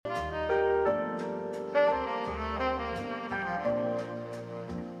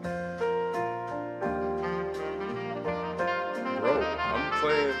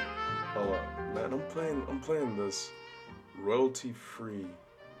this royalty-free,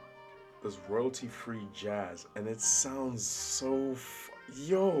 royalty-free jazz, and it sounds so,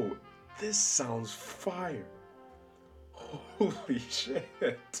 yo, this sounds fire. Holy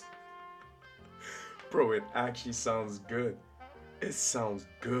shit. Bro, it actually sounds good. It sounds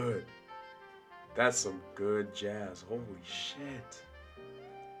good. That's some good jazz. Holy shit.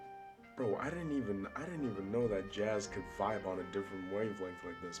 Bro, I didn't even know that jazz could vibe on a different wavelength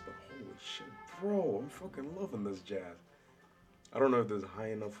like this, but holy shit. Bro, I'm fucking loving this jazz. I don't know if this is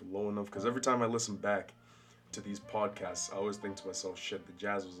high enough or low enough, because every time I listen back to these podcasts, I always think to myself, shit, the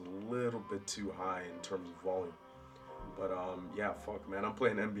jazz was a little bit too high in terms of volume. But yeah, fuck, man. I'm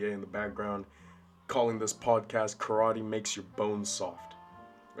playing NBA in the background, calling this podcast "Karate Makes Your Bones Soft,"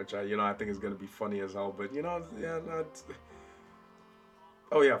 which I think is gonna be funny as hell. But yeah, not.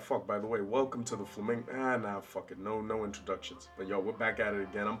 Oh yeah, fuck. By the way, welcome to the Flamingo. Nah, fuck it. No introductions. But yo, we're back at it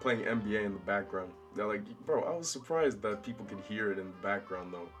again. I'm playing NBA in the background. They're like, bro, I was surprised that people could hear it in the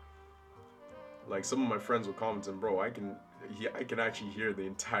background though. Like some of my friends were commenting, bro, I can actually hear the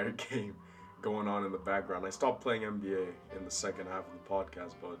entire game going on in the background. I stopped playing NBA in the second half of the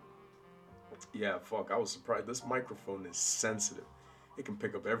podcast, but yeah, fuck, I was surprised. This microphone is sensitive. It can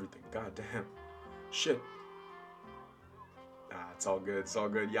pick up everything. God damn. Shit. It's all good. It's all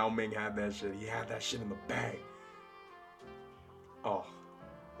good. Yao Ming had that shit. He had that shit in the bag. Oh.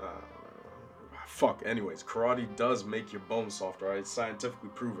 Uh, Fuck. Anyways, karate does make your bones soft, alright? It's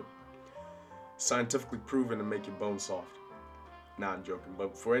scientifically proven. Scientifically proven to make your bones soft. Nah, I'm joking.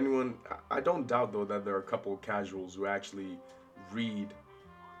 But for anyone, I don't doubt though that there are a couple of casuals who actually read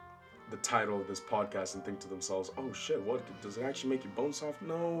the title of this podcast and think to themselves, oh shit, what? Does it actually make your bones soft?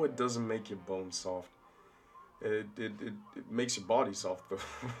 No, it doesn't make your bones soft. It makes your body soft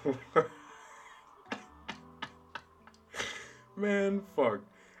though. Man, fuck.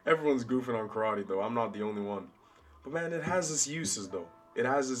 Everyone's goofing on karate though. I'm not the only one. But man, it has its uses though. It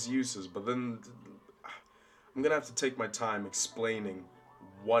has its uses. But then I'm gonna have to take my time explaining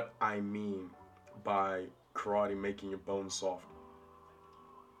what I mean by karate making your bones soft.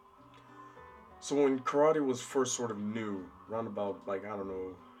 So when karate was first sort of new, around about like I don't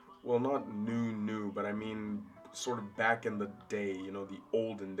know, well not new, but I mean sort of back in the day, the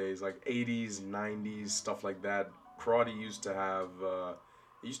olden days, like 80s, 90s, stuff like that. Karate used to have,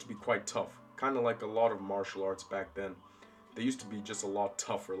 it used to be quite tough, kind of like a lot of martial arts back then. They used to be just a lot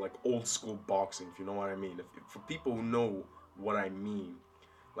tougher, like old school boxing, if you know what I mean. If for people who know what I mean,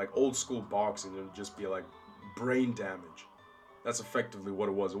 like old school boxing, it would just be like brain damage. That's effectively what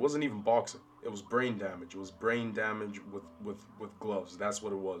it was. It wasn't even boxing. It was brain damage. It was brain damage with gloves. That's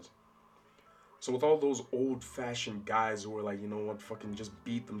what it was. So with all those old-fashioned guys who were like, you know what, fucking just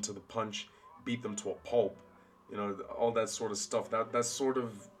beat them to the punch, beat them to a pulp, all that sort of stuff. That's sort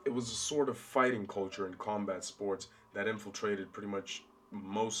of, it was a sort of fighting culture in combat sports that infiltrated pretty much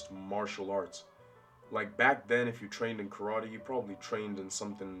most martial arts. Like back then, if you trained in karate, you probably trained in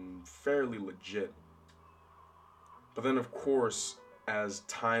something fairly legit. But then, of course, as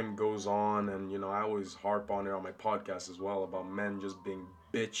time goes on, and I always harp on it on my podcast as well about men just being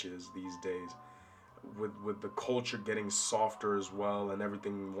bitches these days, with the culture getting softer as well, and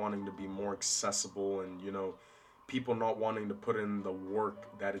everything wanting to be more accessible, and people not wanting to put in the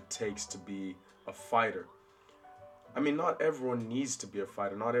work that it takes to be a fighter. I mean, not everyone needs to be a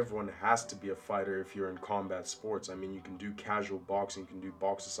fighter. Not everyone has to be a fighter if you're in combat sports. I mean, you can do casual boxing, you can do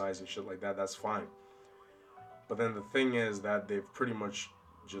boxercise and shit like that. That's fine. But then the thing is that they've pretty much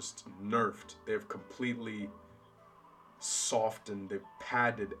just nerfed. They've completely softened, they've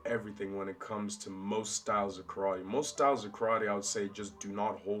padded everything when it comes to most styles of karate. Most styles of karate, I would say, just do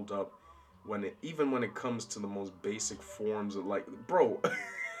not hold up even when it comes to the most basic forms of like, bro,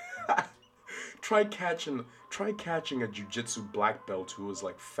 try catching a jiu-jitsu black belt who is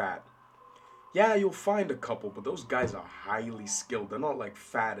like fat. Yeah, you'll find a couple, but those guys are highly skilled. They're not like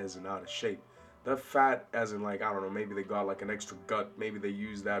fat as in out of shape. They're fat as in like, I don't know, maybe they got like an extra gut. Maybe they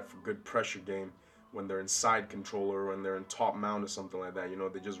use that for good pressure game when they're in side controller or when they're in top mount or something like that.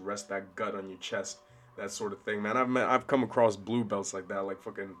 They just rest that gut on your chest. That sort of thing, man. I've come across blue belts like that, like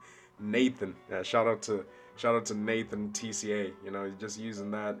fucking Nathan. Yeah, shout out to Nathan TCA. Just using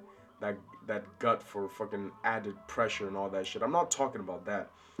that gut for fucking added pressure and all that shit. I'm not talking about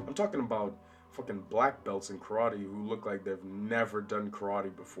that. I'm talking about fucking black belts in karate who look like they've never done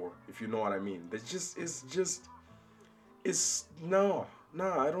karate before, if you know what I mean. It's no,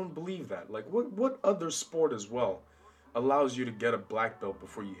 I don't believe that. Like, what other sport as well allows you to get a black belt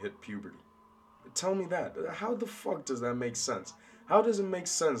before you hit puberty? Tell me that. How the fuck does that make sense? How does it make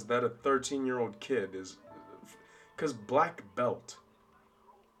sense that a 13-year-old kid is... Because black belt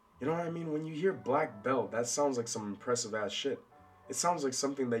You know what I mean? When you hear black belt, that sounds like some impressive ass shit. It sounds like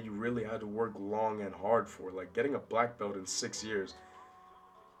something that you really had to work long and hard for. Like getting a black belt in 6 years,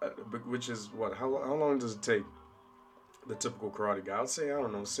 which is what? How long does it take the typical karate guy? I'd say, I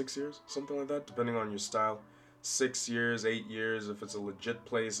don't know, 6 years, something like that, depending on your style. 6 years, 8 years. If it's a legit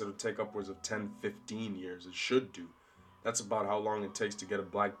place, it'll take upwards of 10, 15 years. It should do. That's about how long it takes to get a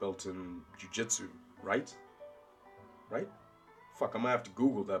black belt in jiu-jitsu, right? Right? Fuck, I'm gonna have to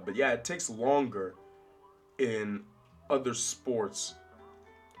Google that. But yeah, it takes longer in other sports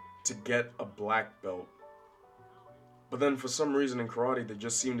to get a black belt. But then for some reason in karate, they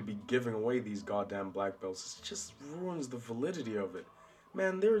just seem to be giving away these goddamn black belts. It just ruins the validity of it.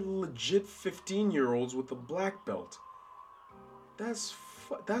 Man, they're legit 15-year-olds with a black belt. That's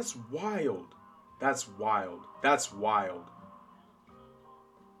wild. That's wild. That's wild.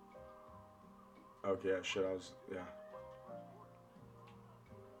 Okay, yeah, shit, yeah.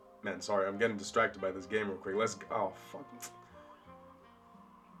 Man, sorry, I'm getting distracted by this game real quick. Oh, fuck.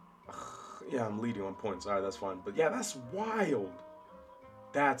 Yeah, I'm leading on points. Alright, that's fine. But yeah, that's wild.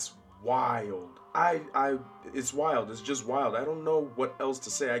 That's wild. It's wild. It's just wild. I don't know what else to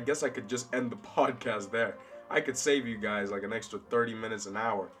say. I guess I could just end the podcast there. I could save you guys like an extra 30 minutes, an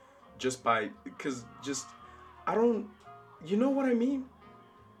hour. I don't, you know what I mean?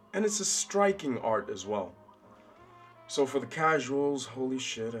 And it's a striking art as well. So for the casuals, holy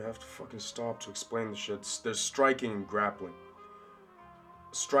shit, I have to fucking stop to explain the shit. There's striking and grappling.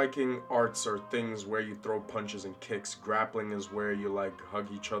 Striking arts are things where you throw punches and kicks. Grappling is where you like hug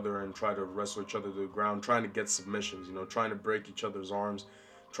each other and try to wrestle each other to the ground, trying to get submissions, trying to break each other's arms,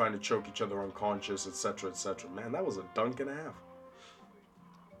 trying to choke each other unconscious, etc., etc. Man, that was a dunk and a half.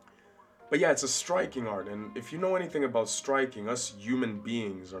 But yeah, it's a striking art, and if you know anything about striking, us human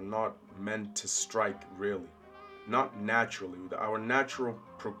beings are not meant to strike, really. Not naturally. Our natural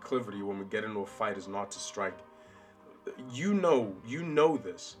proclivity when we get into a fight is not to strike. You know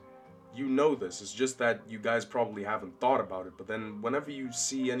this. You know this. It's just that you guys probably haven't thought about it. But then whenever you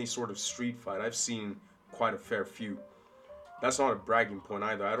see any sort of street fight, I've seen quite a fair few. That's not a bragging point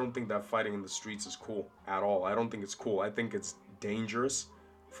either. I don't think that fighting in the streets is cool at all. I don't think it's cool. I think it's dangerous,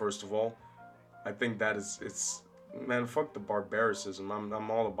 first of all. I think that it's man, fuck the barbaricism.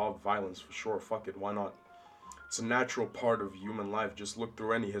 I'm all about violence for sure. Fuck it, why not? It's a natural part of human life. Just look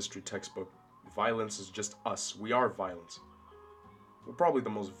through any history textbook. Violence is just us. We are violence. We're probably the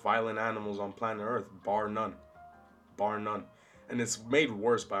most violent animals on planet Earth, bar none. Bar none. And it's made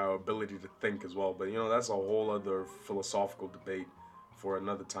worse by our ability to think as well. But that's a whole other philosophical debate for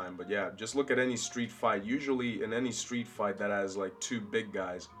another time. But yeah, just look at any street fight. Usually in any street fight that has like two big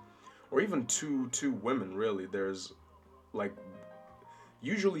guys, or even two women, really, there's like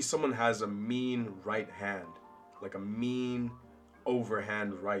usually someone has a mean right hand, like a mean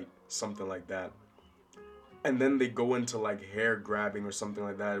overhand right, something like that. And then they go into like hair grabbing or something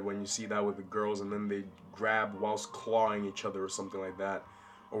like that when you see that with the girls, and then they grab whilst clawing each other or something like that.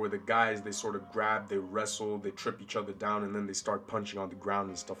 Or with the guys, they sort of grab, they wrestle, they trip each other down, and then they start punching on the ground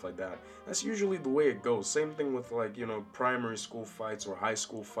and stuff like that. That's usually the way it goes. Same thing with like, primary school fights or high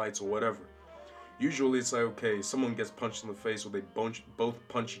school fights or whatever. Usually it's like, okay, someone gets punched in the face, or they both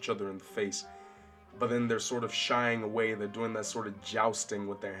punch each other in the face. But then they're sort of shying away. They're doing that sort of jousting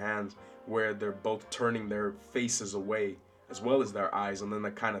with their hands where they're both turning their faces away as well as their eyes, and then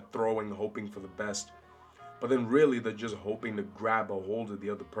they're kind of throwing, hoping for the best. But then really they're just hoping to grab a hold of the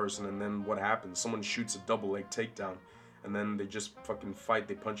other person, and then what happens? Someone shoots a double leg takedown, and then they just fucking fight,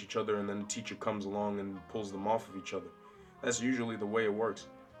 they punch each other, and then the teacher comes along and pulls them off of each other. That's usually the way it works.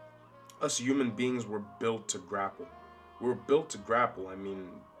 Us human beings were built to grapple. We were built to grapple. I mean,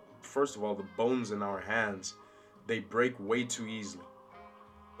 first of all, the bones in our hands, they break way too easily.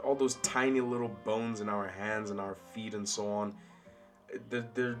 All those tiny little bones in our hands and our feet and so on,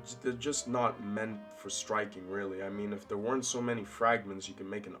 they're just not meant for striking, really. I mean, if there weren't so many fragments, you can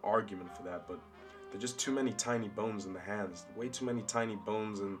make an argument for that, but there are just too many tiny bones in the hands, way too many tiny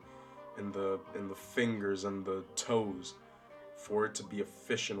bones in the fingers and the toes for it to be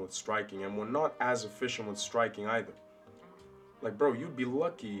efficient with striking. And we're not as efficient with striking either. Like, bro, you'd be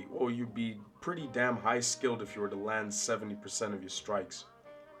lucky, or you'd be pretty damn high skilled if you were to land 70% of your strikes.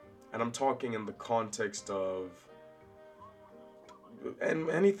 And I'm talking in the context of and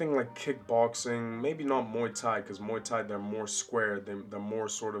anything like kickboxing, maybe not Muay Thai, because Muay Thai, they're more square, they're more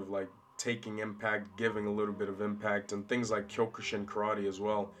sort of like taking impact, giving a little bit of impact, and things like Kyokushin karate as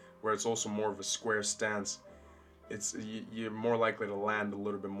well, where it's also more of a square stance. You're more likely to land a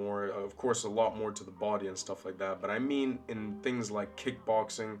little bit more, of course a lot more to the body and stuff like that. But I mean in things like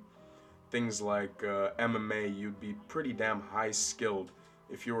kickboxing, things like MMA, you'd be pretty damn high skilled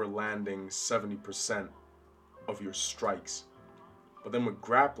if you were landing 70% of your strikes. But then with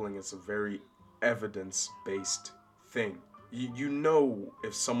grappling, it's a very evidence based thing. You know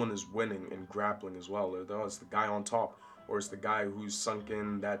if someone is winning in grappling as well, or it's the guy on top, or it's the guy who's sunk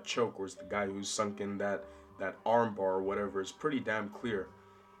in that choke, or it's the guy who's sunk in that armbar or whatever. It's pretty damn clear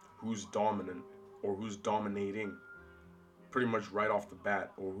who's dominant or who's dominating pretty much right off the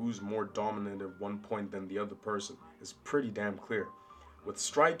bat, or who's more dominant at one point than the other person. Is pretty damn clear. With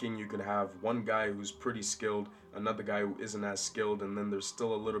striking, you could have one guy who's pretty skilled, another guy who isn't as skilled, and then there's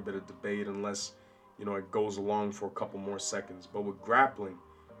still a little bit of debate unless, it goes along for a couple more seconds. But with grappling,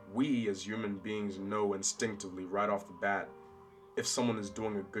 we as human beings know instinctively right off the bat if someone is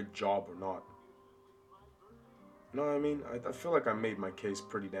doing a good job or not. You know what I mean? I feel like I made my case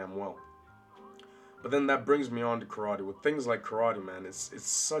pretty damn well. But then that brings me on to karate. With things like karate, man, it's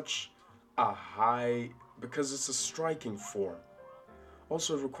such a high, because it's a striking form.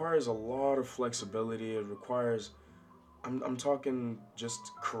 Also, it requires a lot of flexibility. It requires, I'm talking just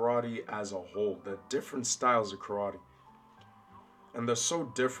karate as a whole, the different styles of karate. And they're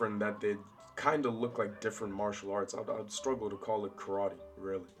so different that they kind of look like different martial arts. I'd struggle to call it karate,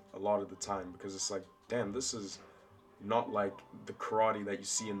 really, a lot of the time, because it's like, damn, this is not like the karate that you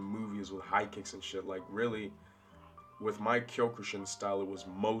see in movies with high kicks and shit. Like, really, with my Kyokushin style, it was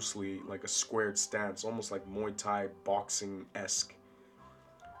mostly like a squared stance, almost like Muay Thai boxing-esque.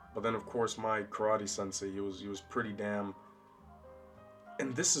 But then, of course, my karate sensei, he was pretty damn.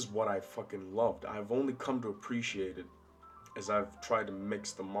 And this is what I fucking loved. I've only come to appreciate it as I've tried to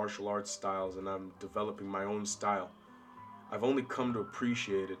mix the martial arts styles and I'm developing my own style. I've only come to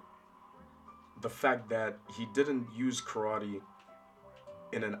appreciate it. The fact that he didn't use karate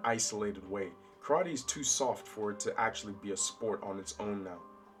in an isolated way. Karate is too soft for it to actually be a sport on its own now.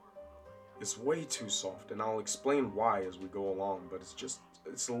 It's way too soft, and I'll explain why as we go along, but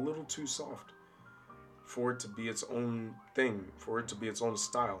it's a little too soft for it to be its own thing, for it to be its own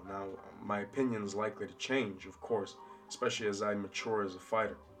style. Now, my opinion is likely to change, of course, especially as I mature as a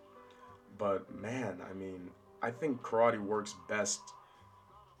fighter. But man, I mean, I think karate works best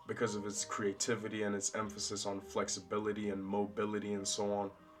because of its creativity and its emphasis on flexibility and mobility and so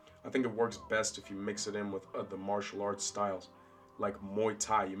on. I think it works best if you mix it in with other martial arts styles, like Muay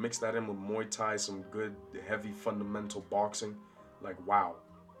Thai. You mix that in with Muay Thai, some good heavy fundamental boxing, like wow,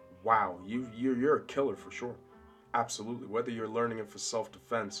 you're a killer for sure. Absolutely. Whether you're learning it for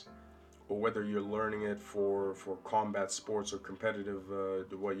self-defense or whether you're learning it for combat sports or competitive,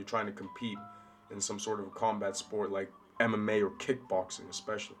 what you're trying to compete in some sort of a combat sport like MMA or kickboxing,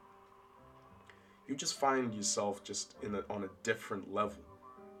 especially, you just find yourself just on a different level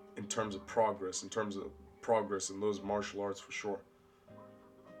in terms of progress, in those martial arts for sure.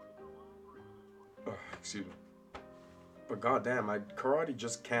 Excuse me. But goddamn, karate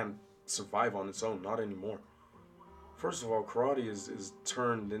just can't survive on its own, not anymore. First of all, karate is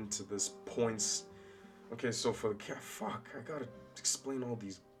turned into this points. Okay, so for the fuck, I gotta explain all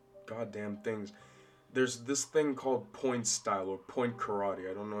these goddamn things. There's this thing called point style or point karate.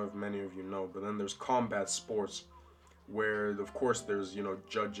 I don't know if many of you know, but then there's combat sports where, of course, there's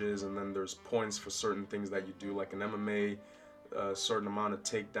judges, and then there's points for certain things that you do, like an MMA, a certain amount of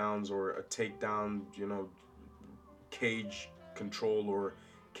takedowns or a takedown, cage control or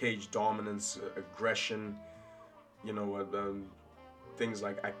cage dominance, aggression, things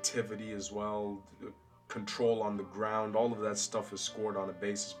like activity as well, control on the ground. All of that stuff is scored on a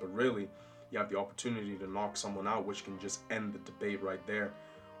basis, but really you have the opportunity to knock someone out, which can just end the debate right there,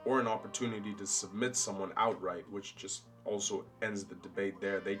 or an opportunity to submit someone outright, which just also ends the debate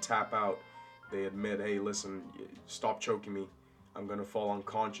there. They tap out, they admit, hey, listen, stop choking me, I'm gonna fall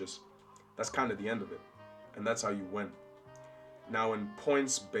unconscious. That's kind of the end of it, and that's how you win. Now, in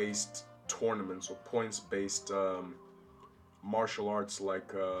points-based tournaments or points-based martial arts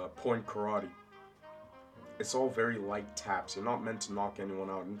like point karate, it's all very light taps. You're not meant to knock anyone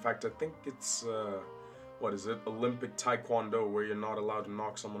out. In fact, I think it's what is it, Olympic Taekwondo, where you're not allowed to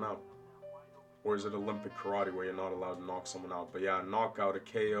knock someone out, or is it Olympic Karate where you're not allowed to knock someone out? But yeah, knockout, a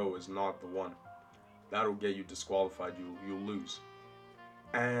KO is not the one. That'll get you disqualified. You'll lose,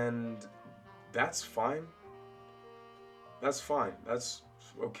 and that's fine. That's fine. That's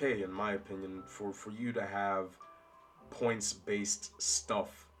okay, in my opinion, for you to have points-based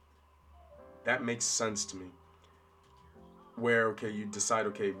stuff. That makes sense to me. Where, okay, you decide,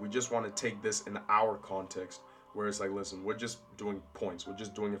 okay, we just want to take this in our context, where it's like, listen, we're just doing points. We're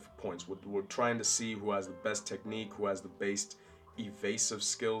just doing it for points. We're trying to see who has the best technique, who has the best evasive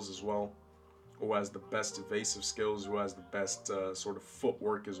skills as well, who has the best evasive skills, who has the best sort of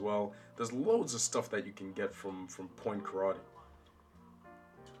footwork as well. There's loads of stuff that you can get from point karate.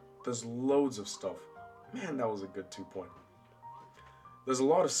 There's loads of stuff. Man, that was a good 2 point. There's a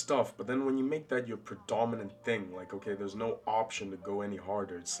lot of stuff, but then when you make that your predominant thing, like okay, there's no option to go any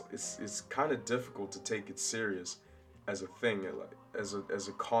harder. It's kind of difficult to take it serious as a thing, like, as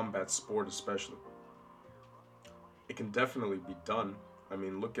a combat sport especially. It can definitely be done. I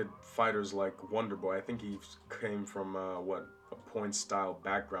mean, look at fighters like Wonderboy. I think he came from what, a point style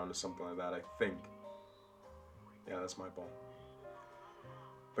background or something like that. I think. Yeah, that's my ball.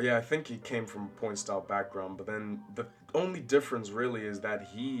 But yeah, I think he came from a point style background. But then the only difference really is that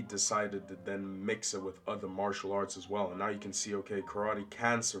he decided to then mix it with other martial arts as well. And now you can see, okay, karate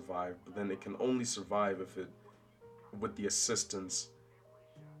can survive, but then it can only survive if it with the assistance,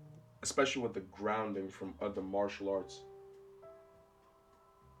 especially with the grounding from other martial arts.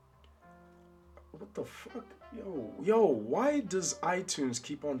 What the fuck? Yo, why does iTunes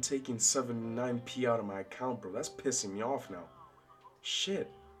keep on taking 79p out of my account, bro? That's pissing me off now. Shit.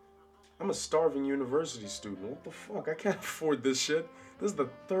 I'm a starving university student. What the fuck? I can't afford this shit. This is the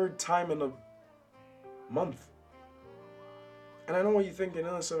third time in a month. And I know what you're thinking,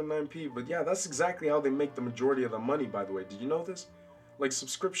 79p, but yeah, that's exactly how they make the majority of the money, by the way. Did you know this? Like,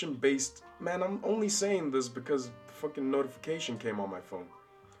 subscription-based... Man, I'm only saying this because the fucking notification came on my phone.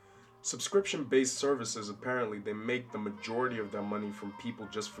 Subscription-based services, apparently, they make the majority of their money from people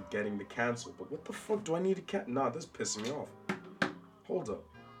just forgetting to cancel. But what the fuck do I need to cancel? Nah, this is pissing me off. Hold up.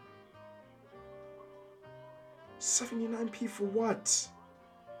 79p for what?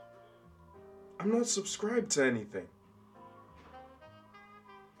 I'm not subscribed to anything.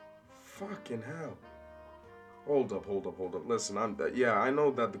 Fucking hell. Hold up. Listen, yeah, I know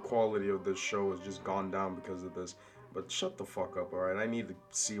that the quality of this show has just gone down because of this, but shut the fuck up, alright? I need to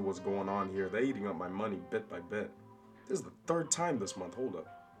see what's going on here. They're eating up my money bit by bit. This is the third time this month. Hold up.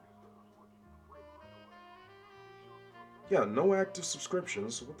 Yeah, no active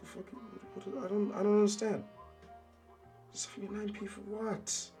subscriptions. So what the fuck? I don't understand. 79p for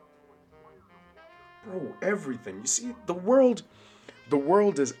what? Bro, everything. You see, the world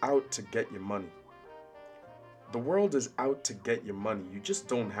is out to get your money. The world is out to get your money. You just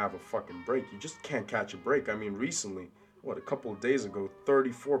don't have a fucking break. You just can't catch a break. I mean, recently, what, a couple of days ago,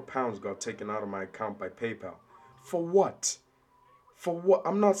 34 pounds got taken out of my account by PayPal. For what? For what?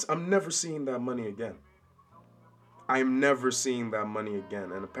 I'm never seeing that money again. I'm never seeing that money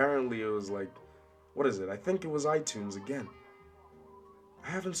again. And apparently it was like, what is it? I think it was iTunes again. I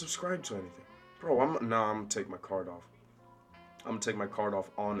haven't subscribed to anything. Bro, I'm gonna take my card off. I'm gonna take my card off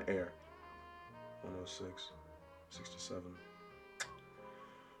on air. 106, 67.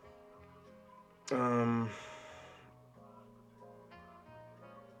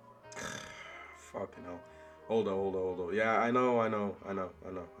 Fucking hell. Hold on. Yeah, I know.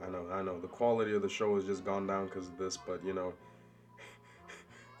 The quality of the show has just gone down because of this, but you know,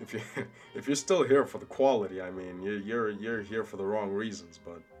 if you if you're still here for the quality, I mean, you're here for the wrong reasons,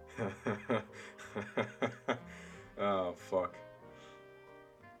 but oh fuck.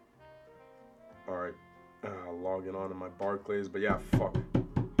 All right, logging on to my Barclays, but yeah, fuck.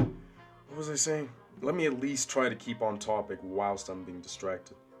 What was I saying? Let me at least try to keep on topic whilst I'm being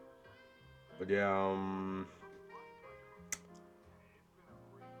distracted. But yeah,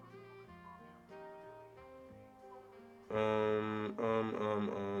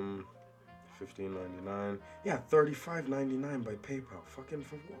 15.99. Yeah, 35.99 by PayPal. Fucking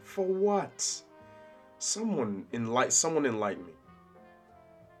for what? Someone enlighten me.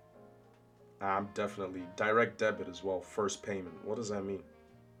 I'm definitely direct debit as well. First payment. What does that mean?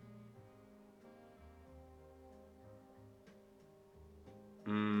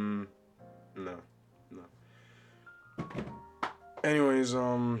 No. Anyways,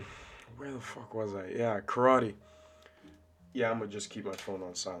 where the fuck was I? Yeah, karate. Yeah, I'm gonna just keep my phone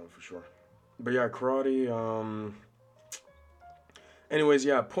on silent for sure. But yeah, karate, anyways,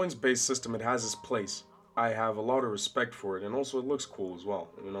 yeah, points-based system, it has its place. I have a lot of respect for it, and also it looks cool as well.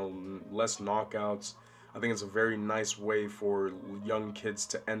 You know, less knockouts. I think it's a very nice way for young kids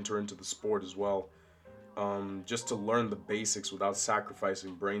to enter into the sport as well. Just to learn the basics without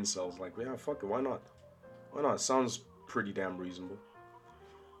sacrificing brain cells. Like, yeah, fuck it, why not? Why not? Sounds pretty damn reasonable.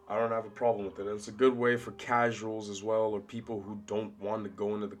 I don't have a problem with it. It's a good way for casuals as well, or people who don't want to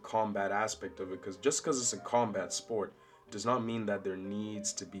go into the combat aspect of it. Because just because it's a combat sport does not mean that there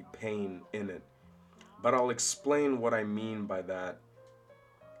needs to be pain in it. But I'll explain what I mean by that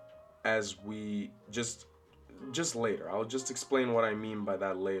as we just later. I'll just explain what I mean by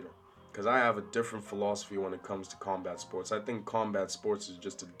that later. Because I have a different philosophy when it comes to combat sports. I think combat sports is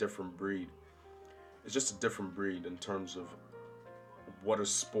just a different breed. It's just a different breed in terms of what a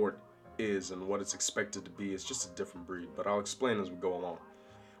sport is and what it's expected to be. It's just a different breed, but I'll explain as we go along.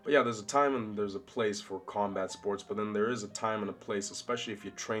 But yeah, there's a time and there's a place for combat sports, but then there is a time and a place, especially if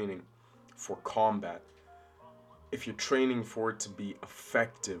you're training for combat. If you're training for it to be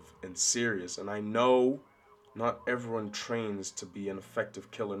effective and serious, and I know not everyone trains to be an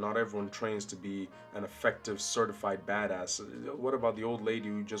effective killer. Not everyone trains to be an effective certified badass. What about the old lady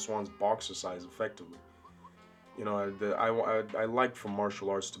who just wants boxer size effectively? You know, I like for martial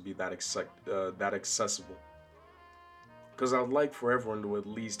arts to be that accessible. Because I'd like for everyone to at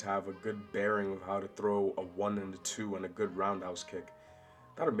least have a good bearing of how to throw a one and a two and a good roundhouse kick.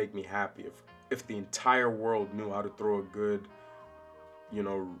 That'd make me happy if the entire world knew how to throw a good, you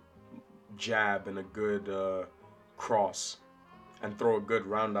know, jab and a good cross and throw a good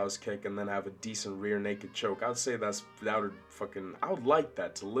roundhouse kick and then have a decent rear naked choke. I'd say I would like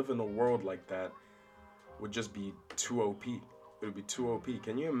that. To live in a world like that would just be too OP. It would be too OP.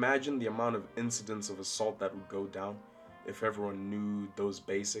 Can you imagine the amount of incidents of assault that would go down if everyone knew those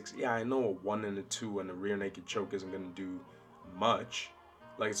basics? Yeah, I know a one and a two and a rear naked choke isn't gonna do much.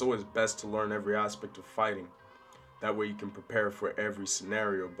 Like, it's always best to learn every aspect of fighting. That way you can prepare for every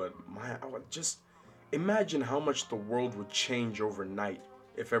scenario. But I would just imagine how much the world would change overnight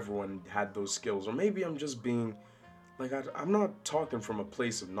if everyone had those skills. Or maybe I'm just being like, I'm not talking from a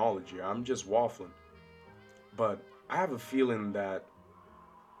place of knowledge here. I'm just waffling. But I have a feeling that,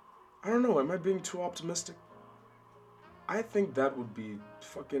 I don't know, am I being too optimistic? I think that would be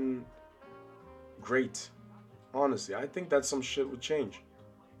fucking great. Honestly, I think that some shit would change.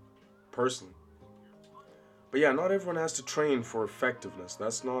 Personally. But yeah, not everyone has to train for effectiveness.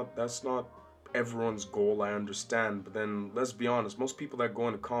 That's not everyone's goal, I understand. But then let's be honest, most people that go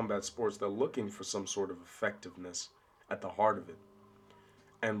into combat sports, they're looking for some sort of effectiveness at the heart of it.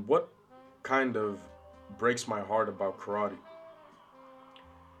 And what kind of breaks my heart about karate,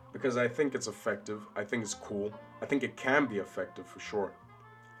 because I think it's effective, I think it's cool, I think it can be effective for sure.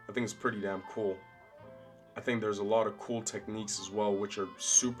 I think it's pretty damn cool. I think there's a lot of cool techniques as well, which are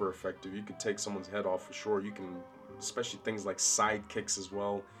super effective. You could take someone's head off for sure. You can, especially things like side kicks as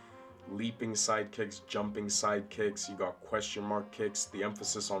well, leaping side kicks, jumping side kicks. You got question mark kicks, the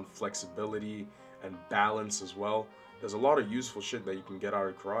emphasis on flexibility and balance as well. There's a lot of useful shit that you can get out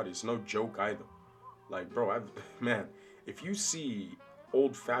of karate. It's no joke either. Like, bro, man, if you see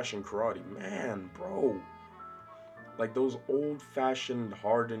old-fashioned karate, man, bro, like those old-fashioned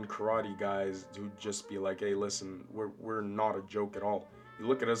hardened karate guys who just be like, hey, listen, we're not a joke at all. You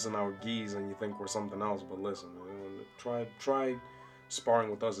look at us in our gis and you think we're something else, but listen, try sparring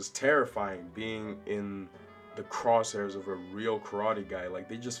with us. It's terrifying being in the crosshairs of a real karate guy. Like,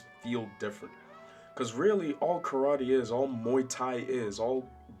 they just feel different. Because really, all karate is, all Muay Thai is, all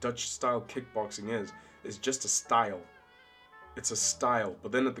Dutch style kickboxing is just a style. It's a style.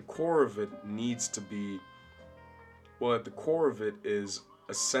 But then at the core of it needs to be, well, at the core of it is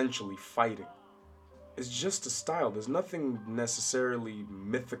essentially fighting. It's just a style. There's nothing necessarily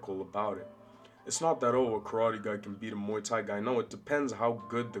mythical about it. It's not that, oh, a karate guy can beat a Muay Thai guy. No, it depends how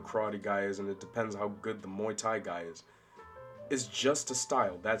good the karate guy is, and it depends how good the Muay Thai guy is. It's just a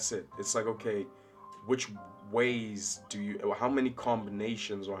style. That's it. It's like, okay, which ways do you, how many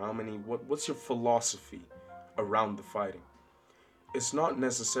combinations, or what's your philosophy around the fighting? It's not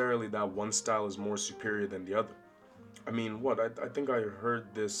necessarily that one style is more superior than the other. I mean, I think I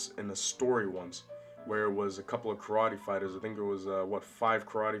heard this in a story once, where it was a couple of karate fighters. I think it was, 5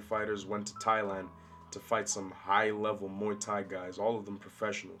 karate fighters went to Thailand to fight some high-level Muay Thai guys, all of them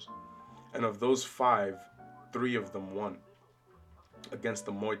professionals. And of those 5, 3 of them won against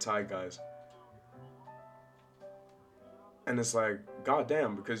the Muay Thai guys. And it's like,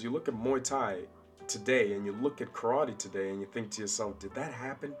 goddamn, because you look at Muay Thai today and you look at karate today and you think to yourself, did that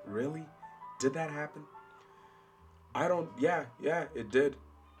happen? Really? Did that happen? Yeah, it did.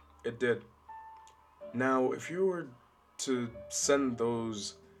 It did. Now, if you were to send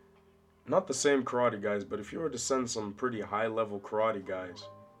those, not the same karate guys, but if you were to send some pretty high level karate guys,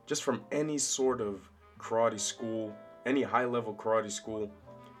 just from any sort of karate school, any high level karate school,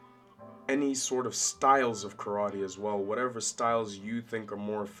 any sort of styles of karate as well, whatever styles you think are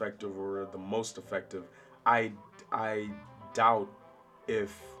more effective or the most effective, I doubt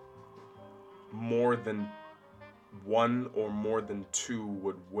if more than one or more than 2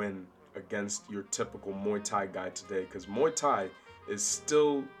 would win against your typical Muay Thai guy today, because Muay Thai is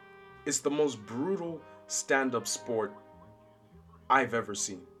still, it's the most brutal stand-up sport I've ever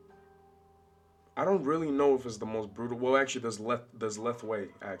seen. I don't really know if it's the most brutal. Well, actually, there's Lethwei.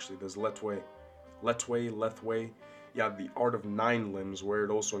 Actually, there's Lethwei. Yeah, the Art of 9 Limbs, where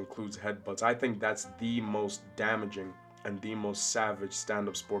it also includes headbutts. I think that's the most damaging and the most savage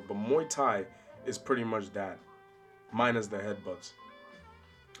stand-up sport. But Muay Thai is pretty much that, minus the headbutts.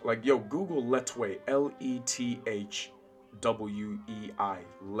 Like, yo, Google Letway, Lethwei,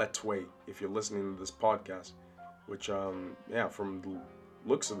 Letway, if you're listening to this podcast, which, yeah, from the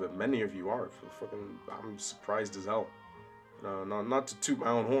looks of it, many of you are. Fucking, I'm surprised as hell. Not to toot my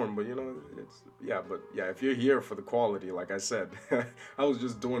own horn, but it's yeah. But yeah, if you're here for the quality, like I said, I was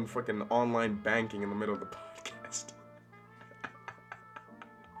just doing fucking online banking in the middle of the podcast.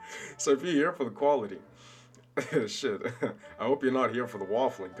 So if you're here for the quality, shit, I hope you're not here for the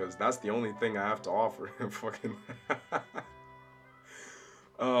waffling, because that's the only thing I have to offer. Fucking.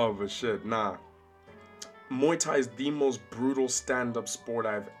 Oh, but shit, nah. Muay Thai is the most brutal stand-up sport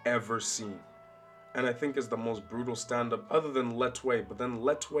I've ever seen. And I think is the most brutal stand-up other than Letway. But then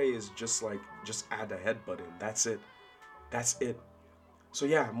Letway is just like, just add a headbutt in. That's it. That's it. So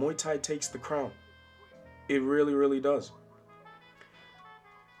yeah, Muay Thai takes the crown. It really, really does.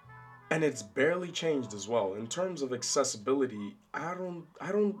 And it's barely changed as well. In terms of accessibility, I don't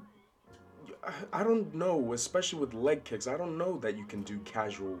know, especially with leg kicks, I don't know that you can do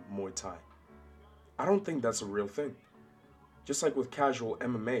casual Muay Thai. I don't think that's a real thing. Just like with casual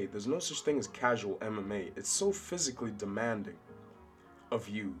MMA, there's no such thing as casual MMA. It's so physically demanding of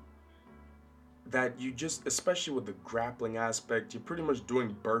you that you just, especially with the grappling aspect, you're pretty much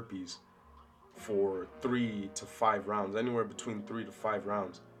doing burpees for 3 to 5 rounds, anywhere between 3 to 5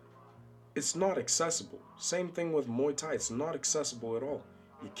 rounds. It's not accessible. Same thing with Muay Thai, it's not accessible at all.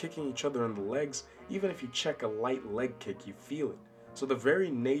 You're kicking each other in the legs. Even if you check a light leg kick, you feel it. So the very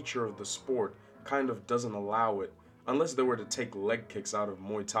nature of the sport kind of doesn't allow it, unless they were to take leg kicks out of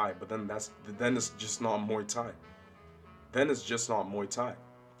Muay Thai, but then it's just not Muay Thai. Then it's just not Muay Thai.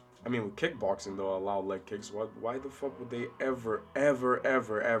 I mean, with kickboxing, they'll allow leg kicks. Why the fuck would they ever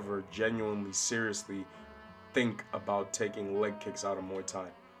genuinely, seriously think about taking leg kicks out of Muay Thai?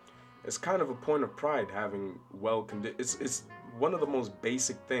 It's kind of a point of pride having it's one of the most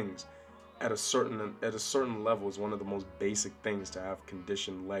basic things at a certain level. Is one of the most basic things to have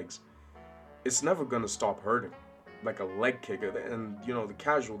conditioned legs. It's never gonna stop hurting, like a leg kick. And the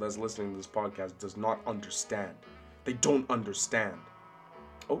casual that's listening to this podcast does not understand. They don't understand.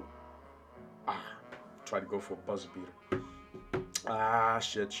 Oh, try to go for a buzzer beater.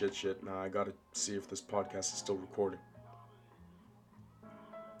 Shit. Nah, I gotta see if this podcast is still recording.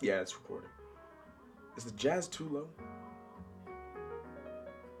 Yeah, it's recording. Is the jazz too low?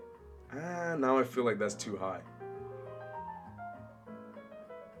 Now I feel like that's too high.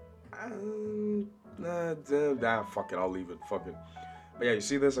 Fuck it, I'll leave it. Fuck it. But yeah, you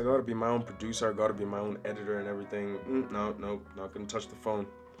see this? I gotta be my own producer. I gotta be my own editor and everything. No, not gonna touch the phone.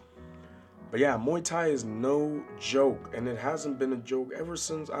 But yeah, Muay Thai is no joke, and it hasn't been a joke ever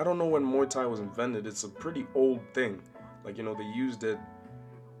since. I don't know when Muay Thai was invented. It's a pretty old thing. Like, they used it.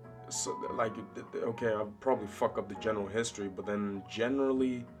 So, like, okay, I'll probably fuck up the general history, but then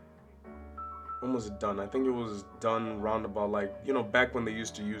generally, when was it done? I think it was done roundabout, like, back when they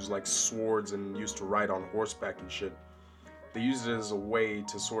used to use, like, swords and used to ride on horseback and shit. They used it as a way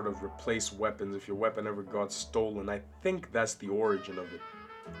to sort of replace weapons if your weapon ever got stolen. I think that's the origin of it.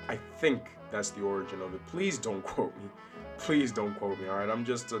 Please don't quote me. Please don't quote me, alright? I'm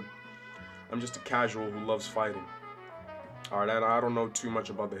just a casual who loves fighting. Alright, I don't know too much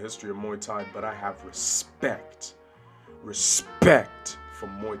about the history of Muay Thai, but I have respect. Respect for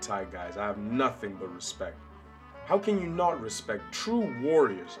Muay Thai guys. I have nothing but respect. How can you not respect true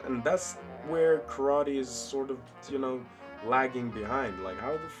warriors? And that's where karate is sort of, lagging behind. Like,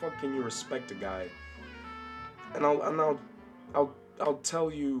 how the fuck can you respect a guy? And I'll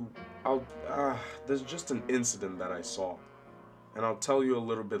tell you, there's just an incident that I saw, and I'll tell you a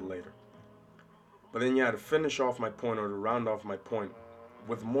little bit later. But then, yeah, to finish off my point, or to round off my point,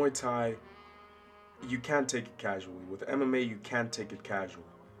 with Muay Thai, you can't take it casually. With MMA, you can't take it casually.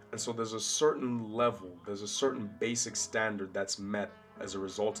 And so there's a certain level, there's a certain basic standard that's met as a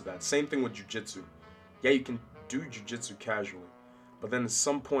result of that. Same thing with jiu-jitsu. Yeah, you can do jiu-jitsu casually, but then at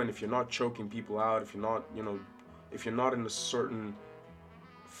some point, if you're not choking people out, if you're not in a certain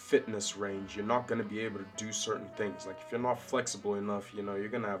fitness range, you're not going to be able to do certain things. Like, if you're not flexible enough, you're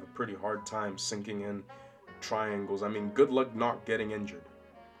going to have a pretty hard time sinking in triangles. I mean, good luck not getting injured.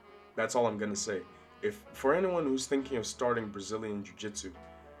 That's all I'm going to say. If for anyone who's thinking of starting Brazilian Jiu-Jitsu,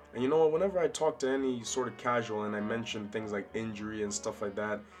 and whenever I talk to any sort of casual and I mention things like injury and stuff like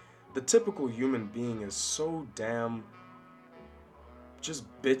that, the typical human being is so damn just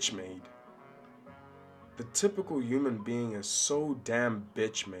bitch-made. The typical human being is so damn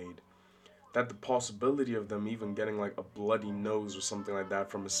bitch-made that the possibility of them even getting like a bloody nose or something like that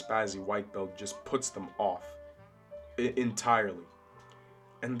from a spazzy white belt just puts them off entirely.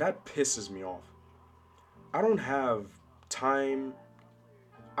 And that pisses me off. I don't have time.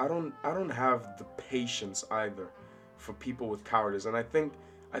 I don't have the patience either for people with cowardice, and I think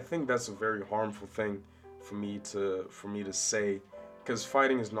that's a very harmful thing for me to say, because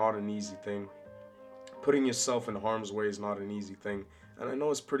fighting is not an easy thing. Putting yourself in harm's way is not an easy thing, and I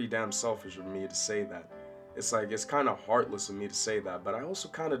know it's pretty damn selfish of me to say that. It's like it's kind of heartless of me to say that, but I also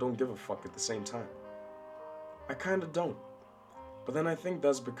kind of don't give a fuck at the same time. I kind of don't. But then I think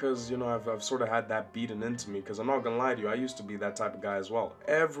that's because, I've sort of had that beaten into me. Because I'm not gonna lie to you, I used to be that type of guy as well.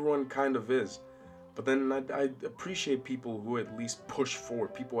 Everyone kind of is. But then I appreciate people who at least push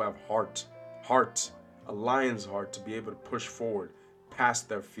forward. People who have heart, a lion's heart to be able to push forward past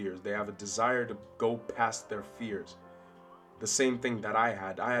their fears. They have a desire to go past their fears. The same thing that I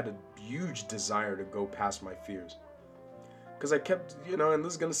had. I had a huge desire to go past my fears. Because I kept, and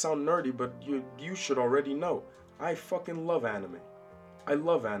this is gonna sound nerdy, but you should already know. I fucking love anime. I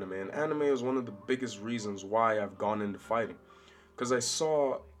love anime, and anime is one of the biggest reasons why I've gone into fighting. Because I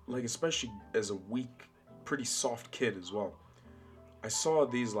saw, like, especially as a weak, pretty soft kid as well, I saw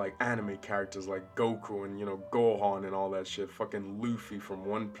these, like, anime characters like Goku and, Gohan and all that shit, fucking Luffy from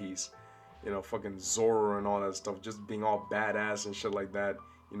One Piece, fucking Zoro and all that stuff, just being all badass and shit like that.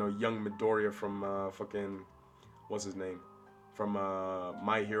 Young Midoriya from what's his name? From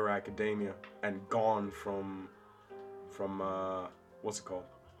My Hero Academia, and Gon from what's it called?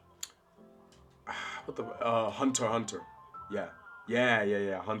 What the Hunter x Hunter. Yeah.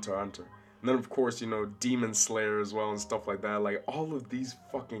 Yeah. Hunter x Hunter. And then of course, Demon Slayer as well and stuff like that. Like all of these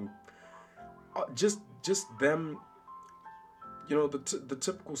fucking just them, the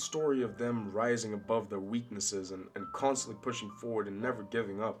typical story of them rising above their weaknesses and constantly pushing forward and never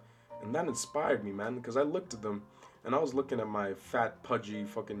giving up. And that inspired me, man, because I looked at them and I was looking at my fat, pudgy,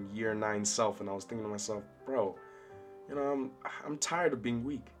 fucking year 9 self, and I was thinking to myself, bro, I'm tired of being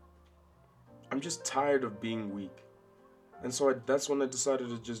weak. I'm just tired of being weak. And so that's when I decided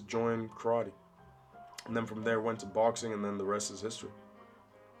to just join karate. And then from there went to boxing, and then the rest is history.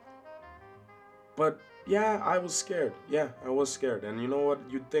 But yeah, I was scared. Yeah, I was scared. And you know what?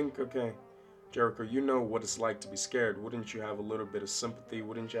 You'd think, okay, Jericho, you know what it's like to be scared. Wouldn't you have a little bit of sympathy?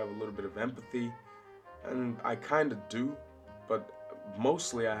 Wouldn't you have a little bit of empathy? And I kind of do, but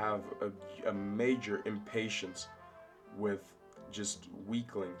mostly I have a major impatience with just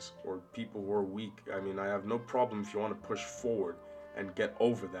weaklings or people who are weak. I mean, I have no problem if you want to push forward and get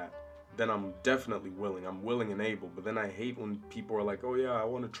over that. Then I'm definitely willing. I'm willing and able. But then I hate when people are like, oh yeah, I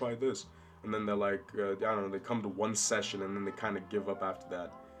want to try this. And then they're like, I don't know, they come to one session and then they kind of give up after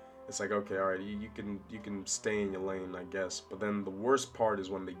that. It's like, okay, all right, you can stay in your lane, I guess. But then the worst part is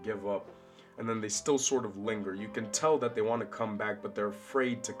when they give up and then they still sort of linger. You can tell that they want to come back, but they're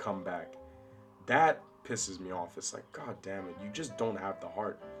afraid to come back. That pisses me off. It's like, god damn it, you just don't have the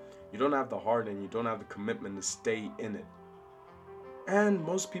heart. You don't have the heart and you don't have the commitment to stay in it. And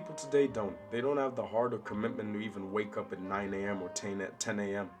most people today don't. They don't have the heart or commitment to even wake up at 9 a.m. or 10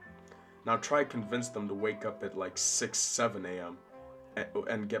 a.m. Now try convince them to wake up at like 6, 7 a.m.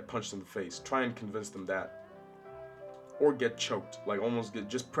 and get punched in the face. Try and convince them that. Or get choked. Like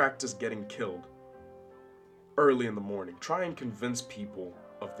just practice getting killed early in the morning. Try and convince people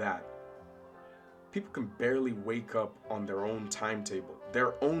of that. People can barely wake up on their own timetable.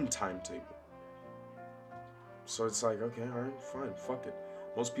 So it's like, okay, alright, fine, fuck it.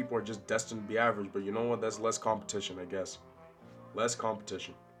 Most people are just destined to be average, but you know what? That's less competition, I guess. Less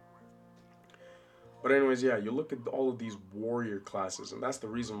competition. But anyways, yeah, you look at all of these warrior classes, and that's the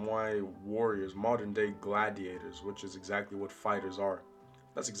reason why warriors, modern day gladiators, which is exactly what fighters are,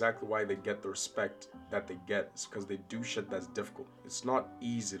 that's exactly why they get the respect that they get. It's because they do shit that's difficult. It's not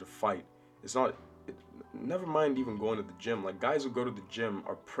easy to fight. Never mind even going to the gym. Like, guys who go to the gym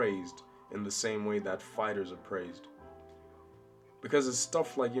are praised in the same way that fighters are praised. Because it's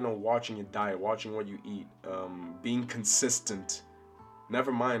stuff like, watching your diet, watching what you eat, being consistent.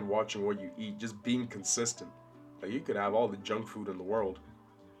 Never mind watching what you eat, just being consistent. Like, you could have all the junk food in the world.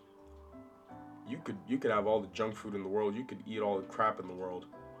 You could have all the junk food in the world. You could eat all the crap in the world.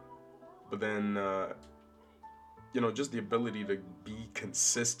 But then, just the ability to be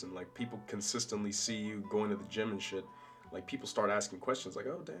consistent. Like, people consistently see you going to the gym and shit. Like, people start asking questions like,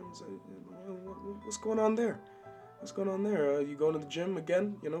 oh, damn, what's going on there? What's going on there? You going to the gym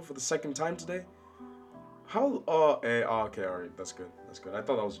again, for the second time today? Okay, alright, that's good. I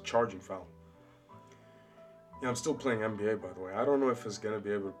thought that was a charging foul. Yeah, I'm still playing NBA, by the way. I don't know if it's going to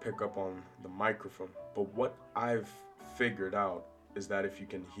be able to pick up on the microphone, but what I've figured out is that if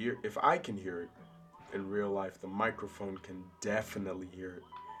I can hear it in real life, the microphone can definitely hear it.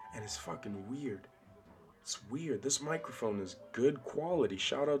 And it's fucking weird. It's weird. This microphone is good quality.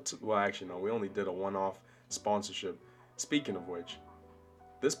 Shout out to, well, actually, no, we only did a one-off sponsorship. Speaking of which,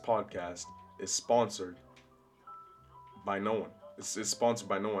 this podcast is sponsored by no one. It's sponsored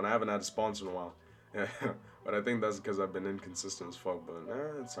by no one. I haven't had a sponsor in a while. But I think that's because I've been inconsistent as fuck. But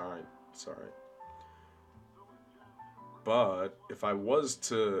it's alright. It's alright. But if I was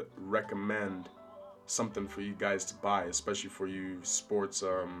to recommend something for you guys to buy, especially for you sports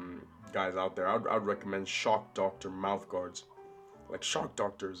guys out there, I'd recommend Shock Doctor mouth guards. Like, Shock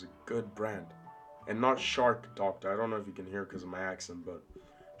Doctor is a good brand. And not Shark Doctor. I don't know if you can hear because of my accent, but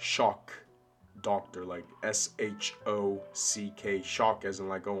Shock Doctor, like SHOCK. Shock as in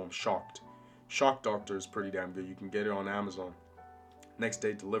like, oh, I'm shocked. Shock Doctor is pretty damn good. You can get it on Amazon. Next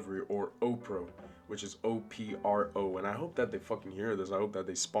day delivery, or OPRO, which is OPRO. And I hope that they fucking hear this. I hope that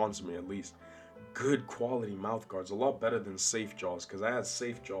they sponsor me at least. Good quality mouth guards. A lot better than Safe Jaws, because I had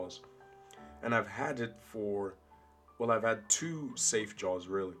Safe Jaws. And I've had it for, well, I've had 2 Safe Jaws,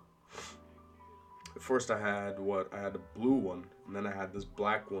 really. First I had a blue one, and then I had this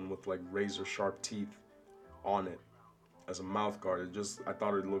black one with like razor sharp teeth on it as a mouth guard. I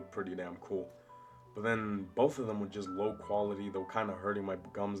thought it looked pretty damn cool. But then both of them were just low quality. They were kind of hurting my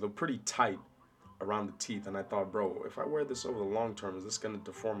gums. They were pretty tight around the teeth, and I thought, bro, if I wear this over the long term, is this gonna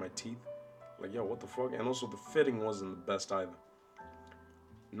deform my teeth? Like, yo, what the fuck? And also the fitting wasn't the best either.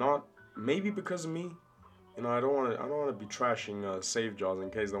 Not maybe because of me. You know, I don't want to be trashing Save Jaws in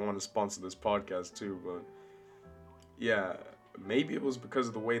case they want to sponsor this podcast too, but yeah, maybe it was because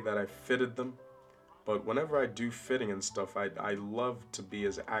of the way that I fitted them. But whenever I do fitting and stuff, I love to be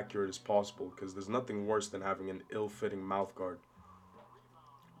as accurate as possible, because there's nothing worse than having an ill-fitting mouth guard.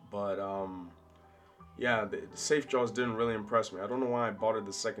 But yeah, the Safe Jaws didn't really impress me. I don't know why I bought it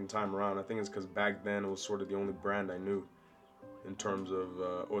the second time around. I think it's because back then it was sort of the only brand I knew in terms of,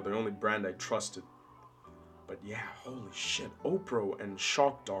 or the only brand I trusted. But yeah, holy shit, OPRO and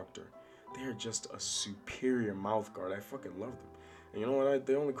Shock Doctor, they're just a superior mouth guard. I fucking love them. And you know what,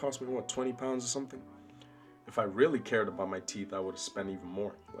 they only cost me, what, 20 pounds or something? If I really cared about my teeth, I would have spent even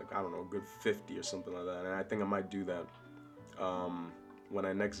more. Like, I don't know, a good 50 or something like that. And I think I might do that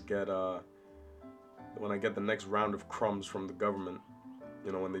when I get the next round of crumbs from the government.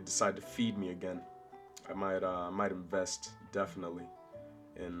 You know, when they decide to feed me again, I might invest definitely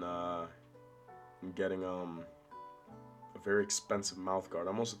in getting a very expensive mouth guard.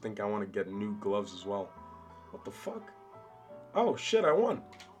 I'm also thinking I want to get new gloves as well. What the fuck? Oh shit, I won.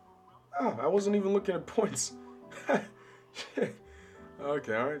 Oh, I wasn't even looking at points. Shit.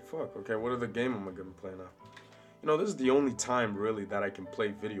 Okay, alright, fuck. Okay, what other game am I gonna play now? You know, this is the only time really that I can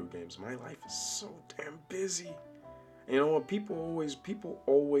play video games. My life is so damn busy. And you know what? People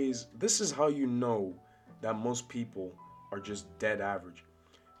always, this is how you know that most people are just dead average.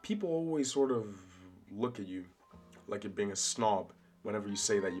 People always sort of look at you like you're being a snob whenever you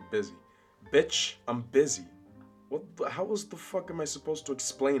say that you're busy. Bitch, I'm busy. How the fuck am I supposed to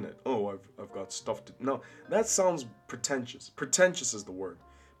explain it? Oh, I've got stuff to... No, that sounds pretentious. Pretentious is the word.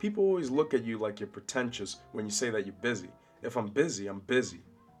 People always look at you like you're pretentious when you say that you're busy. If I'm busy, I'm busy.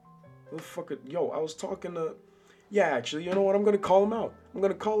 What the fuck? Yo, I was talking to... Yeah, actually, you know what? I'm gonna call him out. I'm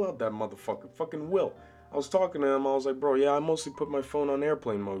gonna call out that motherfucker. Fucking Will. I was talking to him. I was like, bro, yeah, I mostly put my phone on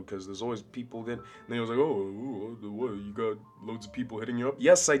airplane mode because there's always people that... And then he was like, oh, what? You got loads of people hitting you up?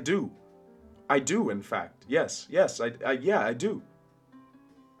 Yes, I do. I do, in fact. Yes, I do.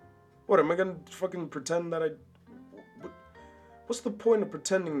 What, am I gonna fucking pretend that what's the point of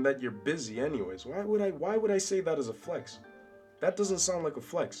pretending that you're busy anyways? Why would I say that as a flex? That doesn't sound like a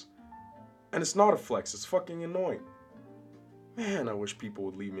flex. And it's not a flex, it's fucking annoying. Man, I wish people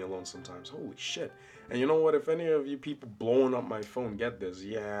would leave me alone sometimes. Holy shit. And you know what, if any of you people blowing up my phone get this,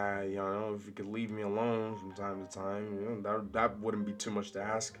 yeah, you know, if you could leave me alone from time to time, you know, that wouldn't be too much to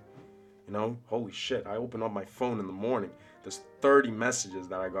ask. You know, holy shit, I open up my phone in the morning. There's 30 messages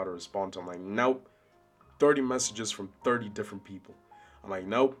that I gotta respond to. I'm like, nope. 30 messages from 30 different people. I'm like,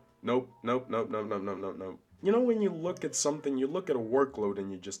 nope. You know, when you look at something, you look at a workload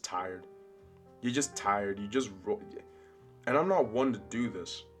and you're just tired. You're just tired. And I'm not one to do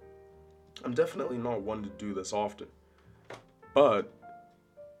this. I'm definitely not one to do this often. But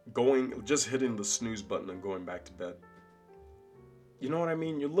just hitting the snooze button and going back to bed. You know what I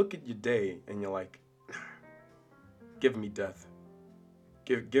mean? You look at your day and you're like, give me death.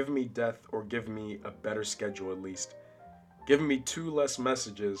 Give me death, or give me a better schedule at least. Give me 2 less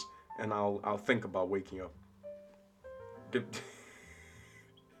messages and I'll think about waking up.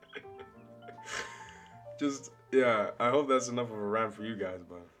 Yeah, I hope that's enough of a rant for you guys,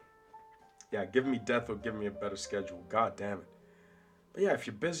 but yeah, give me death or give me a better schedule. God damn it. But yeah, if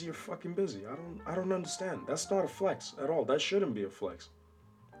you're busy, you're fucking busy. I don't understand. That's not a flex at all. That shouldn't be a flex.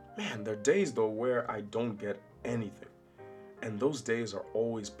 Man, there are days though where I don't get anything. And those days are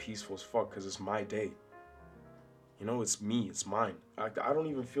always peaceful as fuck because it's my day. You know, it's me, it's mine. I don't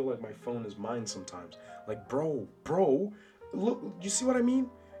even feel like my phone is mine sometimes. Like, bro, look, you see what I mean?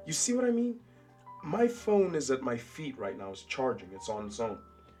 You see what I mean? My phone is at my feet right now. It's charging, it's on its own.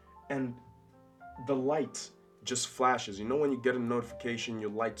 And the light just flashes. You know, when you get a notification,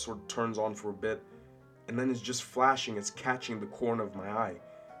 your light sort of turns on for a bit, and then it's just flashing, it's catching the corner of my eye.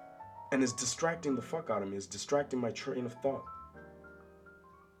 And it's distracting the fuck out of me. It's distracting my train of thought.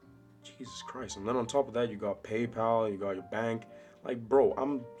 Jesus Christ. And then on top of that, you got PayPal, you got your bank. Like,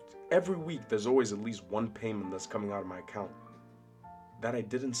 bro, every week there's always at least one payment that's coming out of my account that I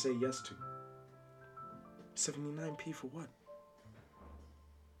didn't say yes to. 79p for what?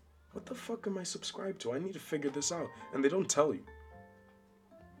 What the fuck am I subscribed to? I need to figure this out. And they don't tell you.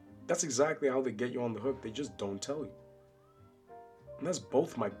 That's exactly how they get you on the hook. They just don't tell you. And that's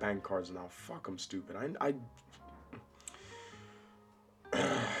both my bank cards now. Fuck, I'm stupid.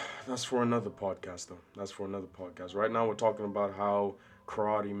 That's for another podcast, though. That's for another podcast. Right now, we're talking about how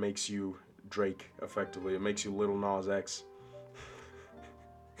karate makes you Drake, effectively. It makes you Little Nas X.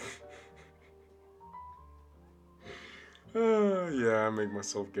 Yeah, I make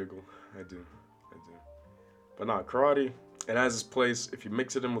myself giggle. I do. But nah, karate, it has its place. If you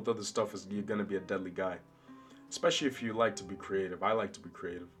mix it in with other stuff, you're gonna be a deadly guy. Especially if you like to be creative. I like to be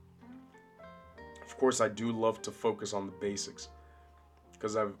creative. Of course, I do love to focus on the basics.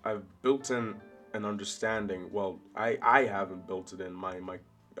 Because I've built in an understanding. Well, I haven't built it in. My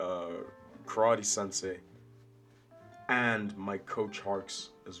karate sensei and my coach Harks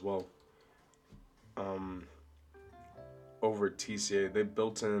as well. Over at TCA, they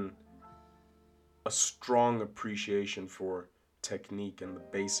built in a strong appreciation for technique and the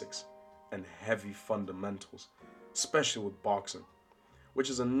basics and heavy fundamentals, especially with boxing, which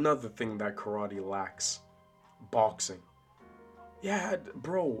is another thing that karate lacks. Boxing. Yeah,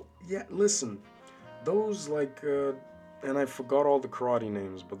 bro. Yeah, listen. Those and I forgot all the karate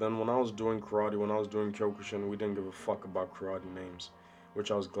names, but then when I was doing karate, when I was doing Kyokushin, we didn't give a fuck about karate names,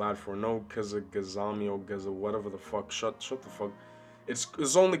 which I was glad for. No Gazami or Gaza, whatever the fuck. Shut the fuck.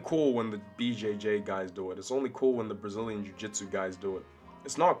 It's only cool when the BJJ guys do it. It's only cool when the Brazilian Jiu-Jitsu guys do it.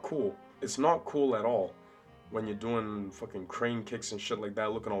 It's not cool. It's not cool at all when you're doing fucking crane kicks and shit like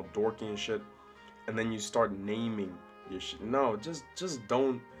that, looking all dorky and shit, and then you start naming your shit. No, just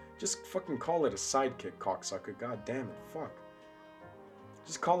don't. Just fucking call it a sidekick, cocksucker. God damn it, fuck.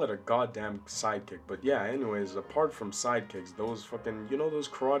 Just call it a goddamn sidekick. But yeah, anyways, apart from sidekicks, those fucking, you know those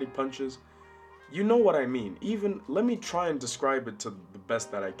karate punches? You know what I mean. Even, let me try and describe it to the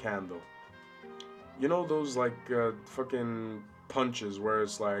best that I can, though. You know those, fucking punches where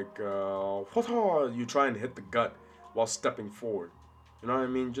it's like, you try and hit the gut while stepping forward. You know what I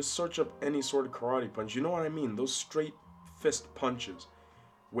mean? Just search up any sort of karate punch. You know what I mean? Those straight fist punches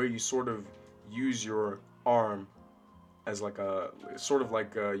where you sort of use your arm as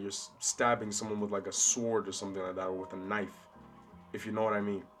you're stabbing someone with like a sword or something like that, or with a knife, if you know what I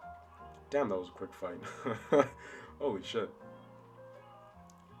mean. Damn, that was a quick fight. Holy shit.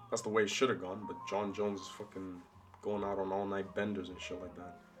 That's the way it should have gone, but John Jones is fucking going out on all-night benders and shit like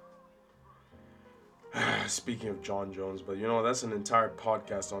that. Speaking of John Jones, but you know, that's an entire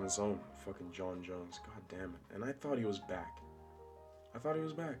podcast on its own. Fucking John Jones. God damn it. And I thought he was back.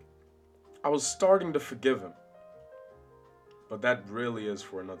 I was starting to forgive him. But that really is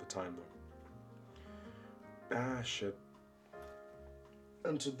for another time, though. Shit.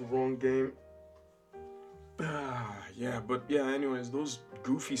 Entered the wrong game. Anyways, those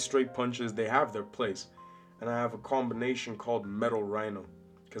goofy straight punches, they have their place. And I have a combination called Metal Rhino,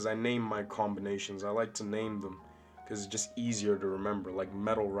 because I name my combinations. I like to name them because it's just easier to remember, like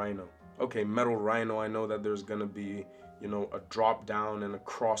Metal Rhino. Okay, Metal Rhino, I know that there's gonna be, you know, a drop down and a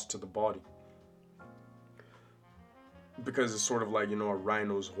cross to the body. Because it's sort of like, you know, a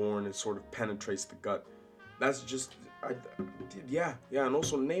rhino's horn, it sort of penetrates the gut. That's just, and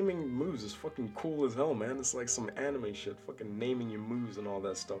also naming moves is fucking cool as hell, man. It's like some anime shit, fucking naming your moves and all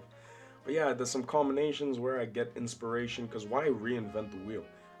that stuff. But yeah, there's some combinations where I get inspiration, because why reinvent the wheel?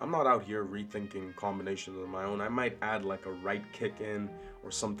 I'm not out here rethinking combinations of my own. I might add like a right kick in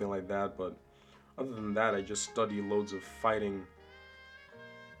or something like that, but other than that, I just study loads of fighting,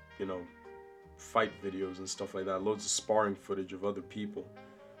 you know, fight videos and stuff like that, loads of sparring footage of other people,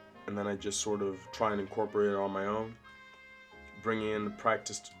 and then I just sort of try and incorporate it on my own, bringing in the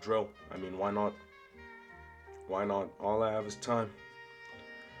practice to drill. I mean, why not? All I have is time.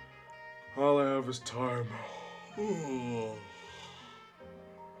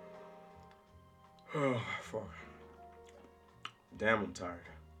 Fuck. Damn,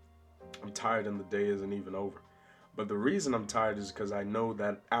 I'm tired and the day isn't even over. But the reason I'm tired is because I know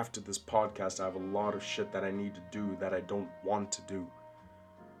that after this podcast, I have a lot of shit that I need to do that I don't want to do.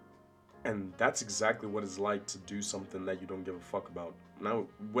 And that's exactly what it's like to do something that you don't give a fuck about. Now,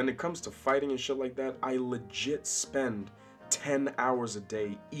 when it comes to fighting and shit like that, I legit spend 10 hours a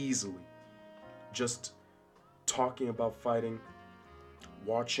day easily just talking about fighting,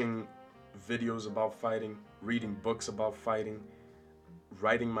 watching videos about fighting, reading books about fighting,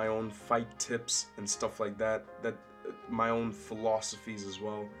 writing my own fight tips and stuff like that, my own philosophies as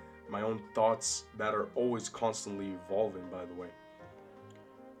well, my own thoughts that are always constantly evolving, by the way.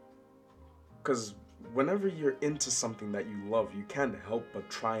 Because whenever you're into something that you love, you can't help but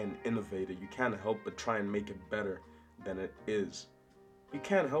try and innovate it. You can't help but try and make it better than it is. You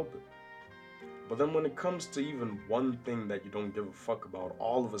can't help it. But then when it comes to even one thing that you don't give a fuck about,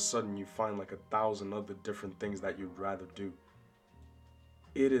 all of a sudden you find like 1,000 other different things that you'd rather do.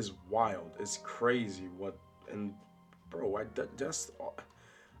 It is wild. It's crazy what, and bro, I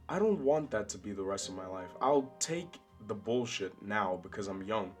don't want that to be the rest of my life. I'll take the bullshit now because I'm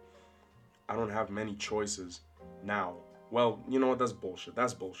young. I don't have many choices now. Well, you know what? That's bullshit.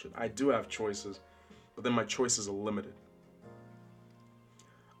 That's bullshit. I do have choices, but then my choices are limited.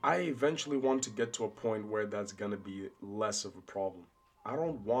 I eventually want to get to a point where that's gonna be less of a problem. I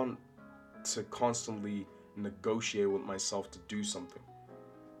don't want to constantly negotiate with myself to do something.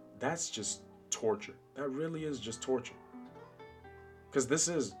 That's just torture. That really is just torture. Because this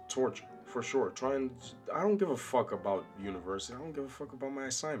is torture, for sure. I don't give a fuck about university. I don't give a fuck about my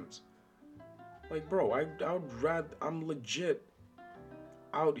assignments. Like, bro, I'm legit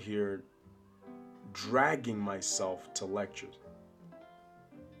out here dragging myself to lectures.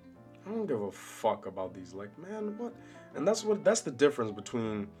 I don't give a fuck about these, like, man, what? And that's the difference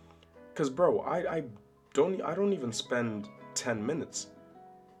between, because, bro, I don't even spend 10 minutes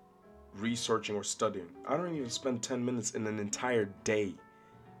researching or studying. I don't even spend 10 minutes in an entire day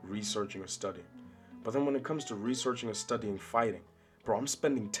researching or studying. But then when it comes to researching or studying fighting, bro, I'm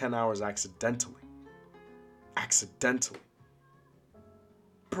spending 10 hours accidentally. Accidentally.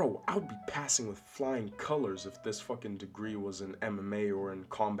 Bro, I would be passing with flying colors if this fucking degree was in MMA or in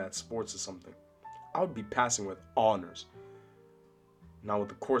combat sports or something. I would be passing with honors. Now with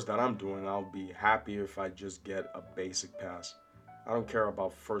the course that I'm doing, I'll be happy if I just get a basic pass. I don't care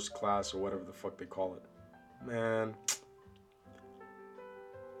about first class or whatever the fuck they call it. Man,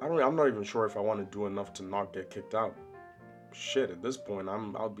 I'm not even sure if I want to do enough to not get kicked out. Shit, at this point,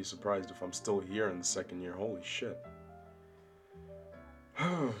 I'll be surprised if I'm still here in the second year. Holy shit.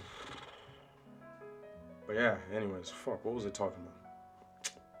 But yeah, anyways, fuck, what was I talking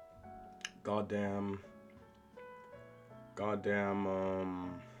about?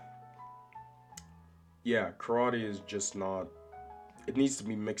 Yeah, karate is just not, it needs to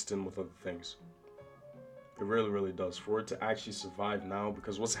be mixed in with other things. It really, really does. For it to actually survive now,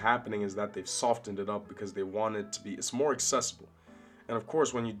 because what's happening is that they've softened it up because they want it to be, it's more accessible. And of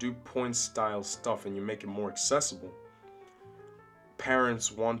course, when you do point style stuff and you make it more accessible,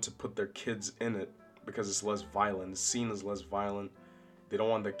 parents want to put their kids in it because it's less violent. The scene is less violent. They don't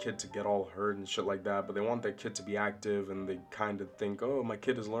want their kid to get all hurt and shit like that, but they want their kid to be active, and they kind of think, oh, my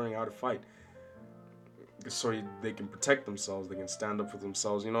kid is learning how to fight. So they can protect themselves, they can stand up for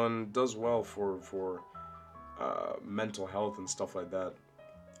themselves, you know, and it does well for mental health and stuff like that.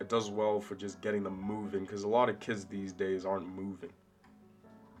 It does well for just getting them moving, because a lot of kids these days aren't moving.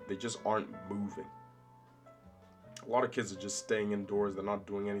 They just aren't moving. A lot of kids are just staying indoors. They're not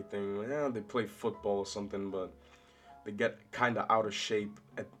doing anything. Yeah, they play football or something, but they get kind of out of shape,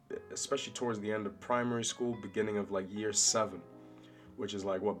 especially towards the end of primary school, beginning of like year 7, which is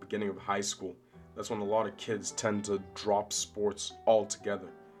like beginning of high school. That's when a lot of kids tend to drop sports altogether.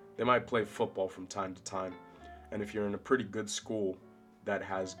 They might play football from time to time, and if you're in a pretty good school that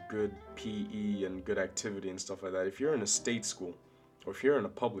has good PE and good activity and stuff like that, if you're in a state school or if you're in a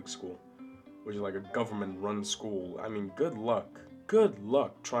public school, which is like a government-run school, I mean, good luck. Good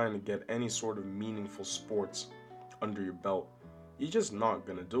luck trying to get any sort of meaningful sports under your belt. You're just not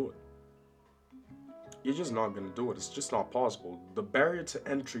gonna do it. You're just not gonna do it. It's just not possible. The barrier to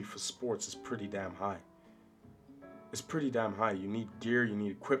entry for sports is pretty damn high. It's pretty damn high. You need gear, you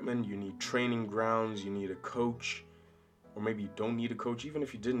need equipment, you need training grounds, you need a coach. Or maybe you don't need a coach. Even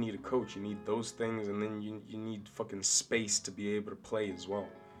if you didn't need a coach, you need those things, and then you need fucking space to be able to play as well.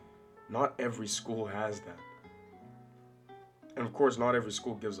 Not every school has that. And of course, not every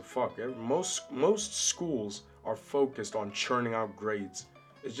school gives a fuck. Most schools are focused on churning out grades.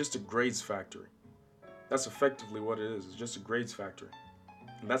 It's just a grades factory. That's effectively what it is. It's just a grades factory.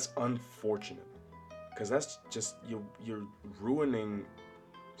 And that's unfortunate. Because that's just, you're ruining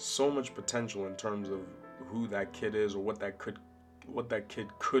so much potential in terms of who that kid is or what that kid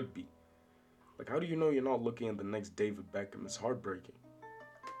could be. Like, how do you know you're not looking at the next David Beckham? It's heartbreaking.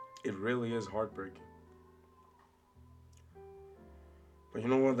 It really is heartbreaking. But you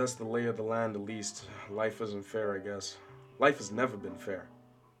know what? That's the lay of the land, at least. Life isn't fair, I guess. Life has never been fair,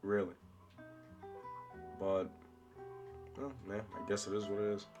 really. But, well, man, I guess it is what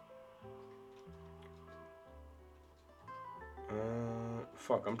it is.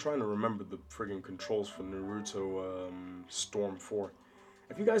 Fuck, I'm trying to remember the friggin' controls for Naruto Storm 4.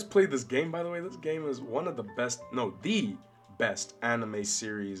 Have you guys played this game, by the way? This game is one of the best, no, the best anime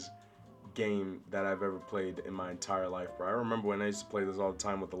series game that I've ever played in my entire life, bro. I remember when I used to play this all the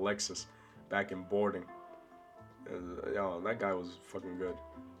time with Alexis back in boarding. Yo, that guy was fucking good.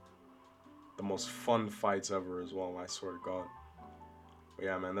 The most fun fights ever as well, I swear to God. But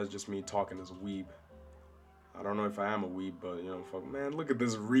yeah, man, that's just me talking as a weeb. I don't know if I am a weeb, but, you know, fuck, man, look at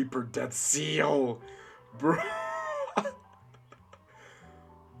this Reaper Death Seal, bro.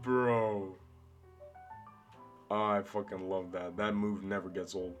 Bro. Oh, I fucking love that. That move never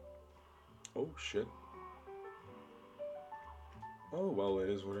gets old. Oh, shit. Oh, well, it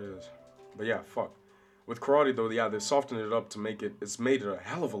is what it is. But yeah, fuck. With karate, though, yeah, they softened it up to make it, it's made it a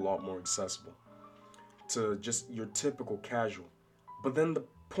hell of a lot more accessible to just your typical casual. But then the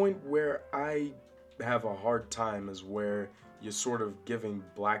point where I have a hard time is where you're sort of giving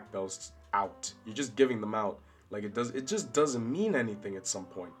black belts out. You're just giving them out. Like, it just doesn't mean anything at some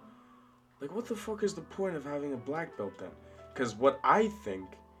point. Like, what the fuck is the point of having a black belt then? Because what I think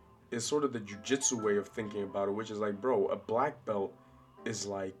is sort of the jujitsu way of thinking about it, which is like, bro, a black belt is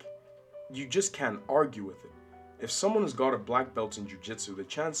like, you just can't argue with it. If someone has got a black belt in jujitsu, the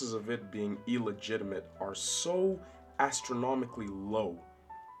chances of it being illegitimate are so astronomically low.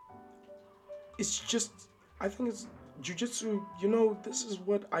 It's just, I think it's, jujitsu, you know, this is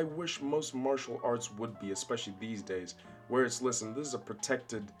what I wish most martial arts would be, especially these days, where it's, listen, this is a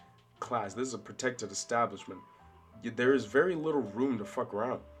protected class, this is a protected establishment. There is very little room to fuck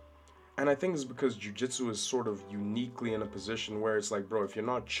around. And I think it's because jiu-jitsu is sort of uniquely in a position where it's like, bro, if you're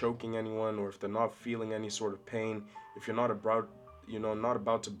not choking anyone or if they're not feeling any sort of pain, if you're not about, you know, not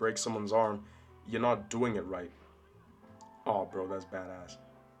about to break someone's arm, you're not doing it right. Oh, bro, that's badass.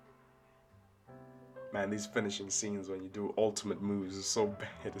 Man, these finishing scenes when you do ultimate moves is so bad.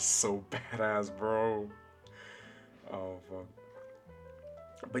 It's so badass, bro. Oh, fuck.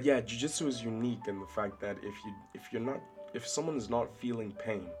 But yeah, jiu-jitsu is unique in the fact that if someone is not feeling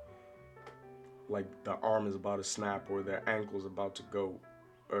pain, like the arm is about to snap or their ankle is about to go,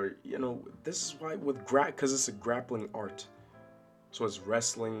 or, you know, this is why with because it's a grappling art. So it's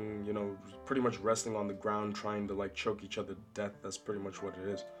wrestling, you know, pretty much wrestling on the ground, trying to like choke each other to death. That's pretty much what it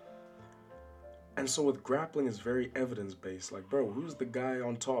is. And so with grappling, it's very evidence-based. Like, bro, who's the guy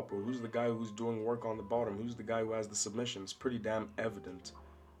on top? Or who's the guy who's doing work on the bottom? Who's the guy who has the submission? It's pretty damn evident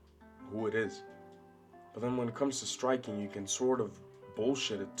who it is. But then when it comes to striking, you can sort of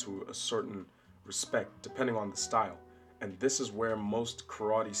bullshit it to a certain respect, depending on the style. And this is where most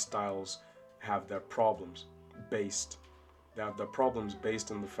karate styles have their problems based. They have their problems based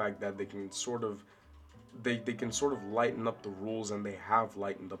in the fact that they can sort of lighten up the rules, and they have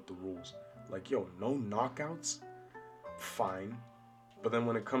lightened up the rules. Like, yo, no knockouts? Fine. But then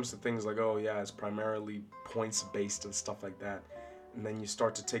when it comes to things like, oh yeah, it's primarily points based and stuff like that, and then you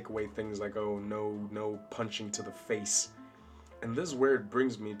start to take away things like, oh, no punching to the face. And this is where it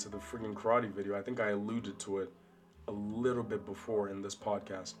brings me to the friggin' karate video. I think I alluded to it a little bit before in this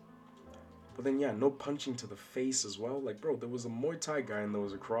podcast. But then yeah, no punching to the face as well. Like, bro, there was a Muay Thai guy and there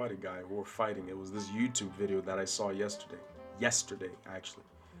was a karate guy who were fighting. It was this YouTube video that I saw yesterday. Yesterday, actually.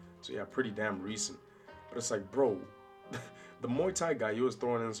 So yeah, pretty damn recent. But it's like, bro, the Muay Thai guy, he was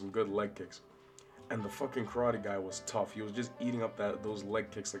throwing in some good leg kicks. And the fucking karate guy was tough. He was just eating up those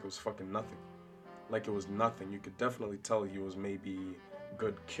leg kicks like it was fucking nothing. Like it was nothing. You could definitely tell he was maybe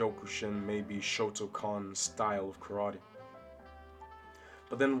good Kyokushin, maybe Shotokan style of karate.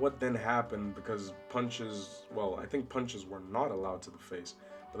 But then what then happened, because punches, well, I think punches were not allowed to the face.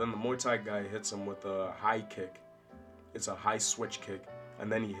 But then the Muay Thai guy hits him with a high kick. It's a high switch kick.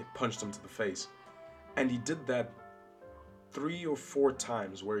 And then he punched him to the face. And he did that 3 or 4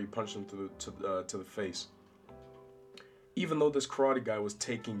 times where he punched him to the face. Even though this karate guy was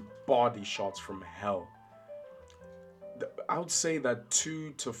taking body shots from hell. I would say that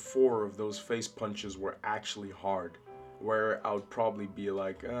 2 to 4 of those face punches were actually hard. Where I would probably be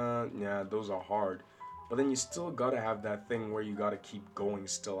like, yeah, those are hard. But then you still gotta have that thing where you gotta keep going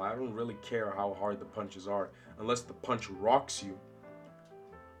still. I don't really care how hard the punches are. Unless the punch rocks you.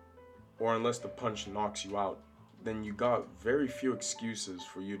 Or unless the punch knocks you out. then you got very few excuses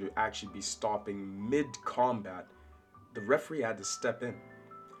for you to actually be stopping mid-combat. The referee had to step in.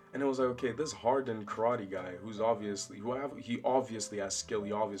 And it was like, okay, this hardened karate guy he obviously has skill,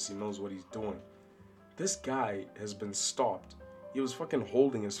 he obviously knows what he's doing. This guy has been stopped. He was fucking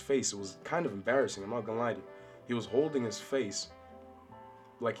holding his face. It was kind of embarrassing, I'm not gonna lie to you. He was holding his face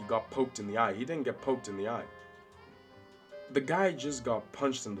like he got poked in the eye. He didn't get poked in the eye. The guy just got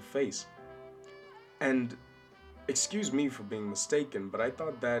punched in the face. And excuse me for being mistaken, but I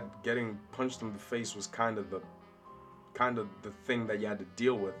thought that getting punched in the face was kind of the thing that you had to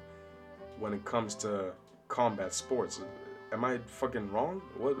deal with when it comes to combat sports. Am I fucking wrong?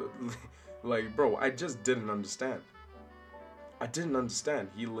 What? Like, bro, I just didn't understand. I didn't understand.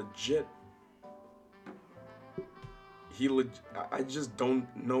 I just don't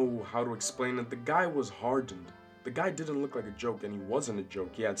know how to explain it. The guy was hardened. The guy didn't look like a joke, and he wasn't a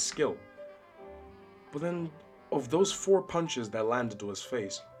joke. He had skill. But then, of those 4 punches that landed to his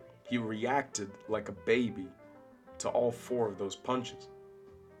face, he reacted like a baby to all 4 of those punches.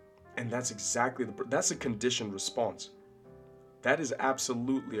 And that's exactly that's a conditioned response. That is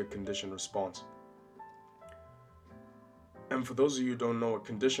absolutely a conditioned response. And for those of you who don't know, a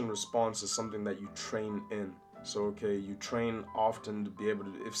conditioned response is something that you train in. So, okay, you train often to be able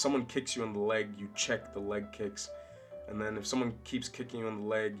to, if someone kicks you in the leg, you check the leg kicks. And then if someone keeps kicking you in the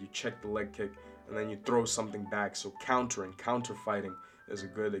leg, you check the leg kick, and then you throw something back. So counter fighting is a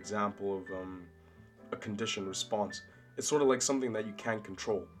good example of a conditioned response. It's sort of like something that you can't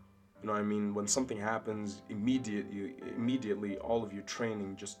control. You know what I mean? When something happens, immediately all of your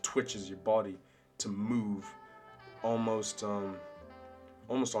training just twitches your body to move almost on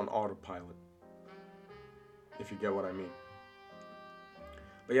autopilot, if you get what I mean.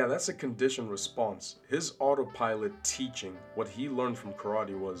 But yeah, that's a conditioned response. His autopilot teaching, what he learned from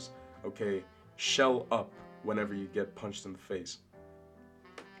karate was, okay, shell up whenever you get punched in the face.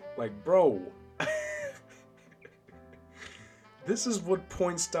 Like, bro, this is what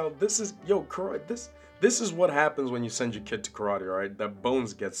points out, karate, this is what happens when you send your kid to karate, alright? That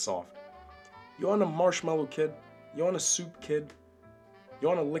bones get soft. You want a marshmallow kid? You want a soup kid? You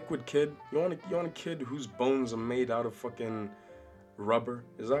want a liquid kid? You want a kid whose bones are made out of fucking rubber?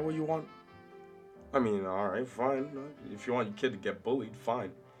 Is that what you want? I mean, alright, fine. If you want your kid to get bullied,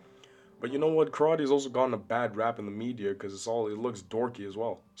 fine. But you know what? Karate has also gotten a bad rap in the media because it looks dorky as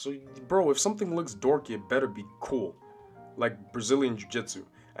well. So, bro, if something looks dorky, it better be cool. Like Brazilian Jiu-Jitsu.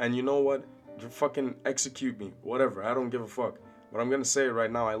 And you know what? Fucking execute me. Whatever. I don't give a fuck. But I'm gonna say it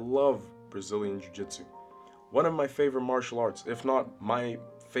right now. I love Brazilian Jiu-Jitsu. One of my favorite martial arts, if not my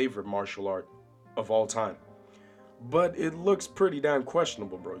favorite martial art of all time. But it looks pretty damn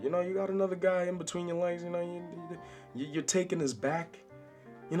questionable, bro. You know, you got another guy in between your legs. You know, you're taking his back.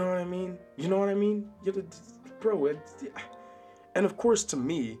 You know what I mean? You know what I mean? Bro, and of course to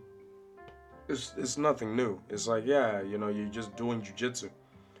me, it's nothing new. It's like, yeah, you know, you're just doing jiu-jitsu.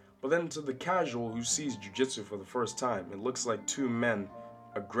 But then to the casual who sees jiu-jitsu for the first time, it looks like 2 men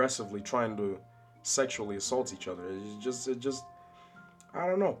aggressively trying to sexually assault each other. It just, I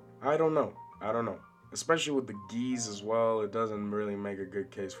don't know. Especially with the gis as well, it doesn't really make a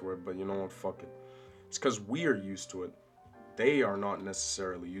good case for it, but you know what, fuck it. It's because we're used to it. They are not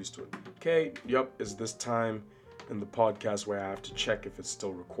necessarily used to it. Okay, yep, it's this time in the podcast where I have to check if it's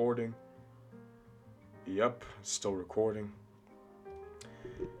still recording. Yep, it's still recording.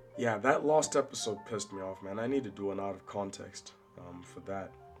 Yeah, that lost episode pissed me off, man. I need to do an out of context for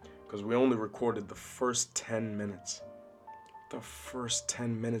that. Because we only recorded the first 10 minutes. The first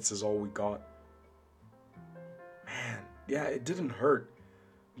 10 minutes is all we got. Man, yeah, it didn't hurt,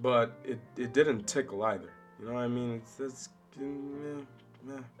 but it didn't tickle either. You know what I mean?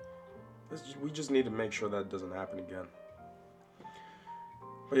 We just need to make sure that doesn't happen again.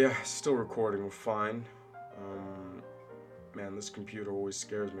 But yeah, still recording, we're fine. Man, this computer always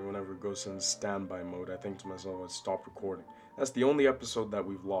scares me whenever it goes in standby mode. I think to myself, let's stop recording. That's the only episode that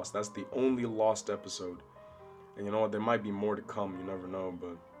we've lost. That's the only lost episode. And you know what? There might be more to come. You never know,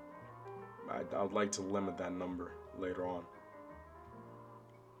 but I'd like to limit that number later on.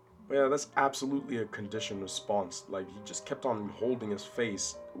 But yeah, that's absolutely a conditioned response. Like, he just kept on holding his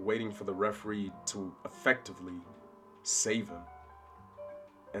face, waiting for the referee to effectively save him.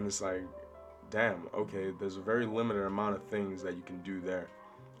 And it's like, damn, okay, there's a very limited amount of things that you can do there.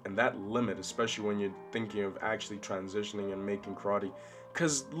 And that limit, especially when you're thinking of actually transitioning and making karate.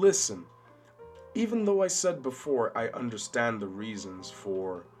 Because, listen, even though I said before, I understand the reasons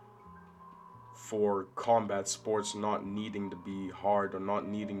for combat sports not needing to be hard or not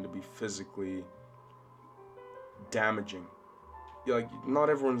needing to be physically damaging. Like, not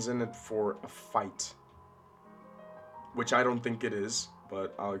everyone's in it for a fight. which I don't think it is,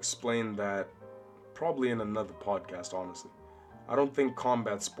 but I'll explain that probably in another podcast, honestly. I don't think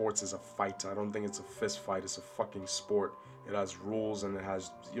combat sports is a fight. I don't think it's a fist fight. It's a fucking sport. It has rules and it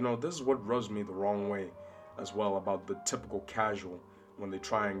has, this is what rubs me the wrong way as well about the typical casual when they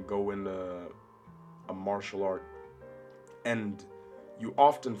try and go into a martial art. And you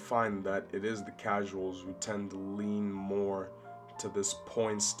often find that it is the casuals who tend to lean more to this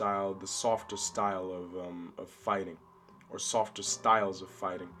point style, the softer style of fighting, or softer styles of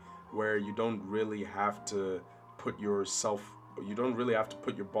fighting, where put yourself, you don't really have to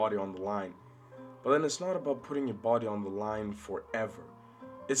put your body on the line. But then it's not about putting your body on the line forever.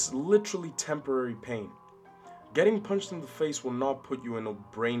 It's literally temporary pain. Getting punched in the face will not put you in a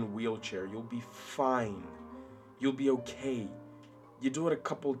brain wheelchair. You'll be fine. You'll be okay. You do it a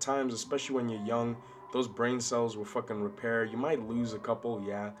couple of times, especially when you're young, those brain cells will fucking repair. You might lose a couple,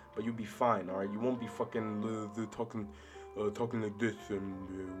 yeah, but you'll be fine, alright? You won't be fucking talking like this and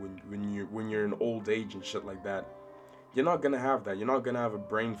when you're in old age and shit like that. You're not gonna have that. You're not gonna have a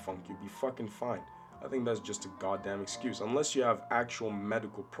brain funk. You'll be fucking fine. I think that's just a goddamn excuse. Unless you have actual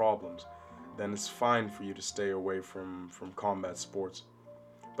medical problems, then it's fine for you to stay away from combat sports.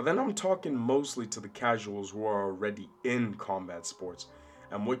 But then I'm talking mostly to the casuals who are already in combat sports.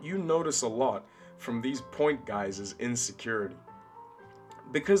 And what you notice a lot from these point guys is insecurity.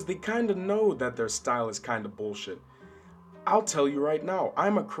 Because they kind of know that their style is kind of bullshit. I'll tell you right now,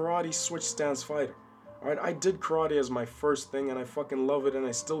 I'm a karate switch stance fighter. Alright, I did karate as my first thing and I fucking love it and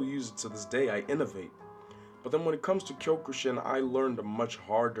I still use it to this day. I innovate. But then when it comes to Kyokushin, I learned a much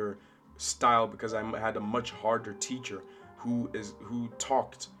harder style because I had a much harder teacher who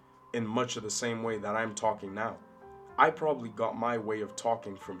talked in much of the same way that I'm talking now. I probably got my way of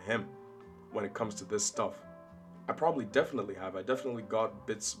talking from him when it comes to this stuff. I definitely got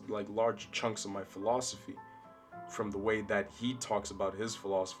bits, like large chunks of my philosophy from the way that he talks about his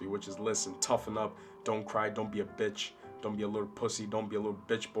philosophy, which is listen, toughen up, don't cry, don't be a bitch, don't be a little pussy, don't be a little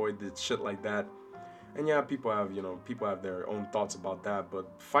bitch boy, shit like that. And yeah, people have their own thoughts about that,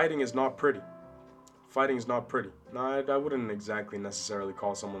 but fighting is not pretty. Fighting is not pretty. No, I wouldn't exactly necessarily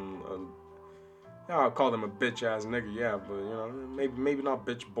call someone I'll call them a bitch ass nigga, yeah, but maybe not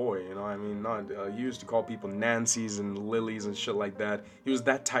bitch boy, I mean, not he used to call people Nancy's and Lilies and shit like that. He was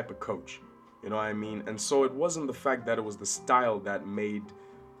that type of coach, you know what I mean? And so it wasn't the fact that it was the style that made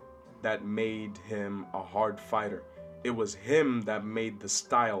him a hard fighter. It was him that made the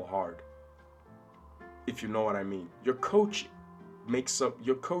style hard. If you know what I mean. Your coach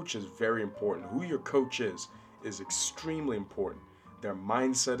is very important. Who your coach is extremely important. Their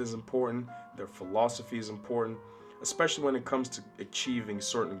mindset is important, their philosophy is important, especially when it comes to achieving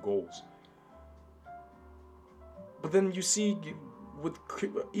certain goals. But then you see,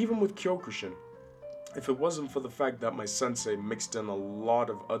 even with Kyokushin, if it wasn't for the fact that my sensei mixed in a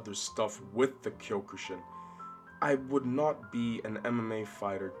lot of other stuff with the Kyokushin, I would not be an MMA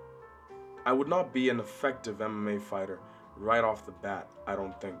fighter. I would not be an effective MMA fighter right off the bat, I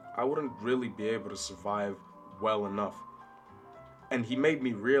don't think. I wouldn't really be able to survive well enough. And he made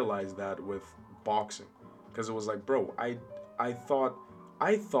me realize that with boxing. Because it was like, bro, I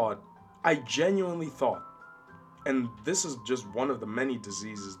genuinely thought, and this is just one of the many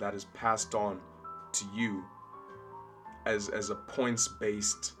diseases that is passed on to you as a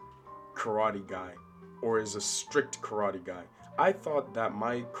points-based karate guy, or as a strict karate guy. I thought that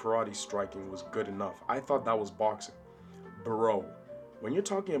my karate striking was good enough. I thought that was boxing. Bro, when you're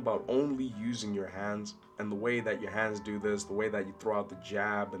talking about only using your hands, and the way that your hands do this, the way that you throw out the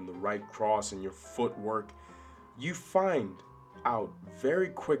jab and the right cross and your footwork, you find out very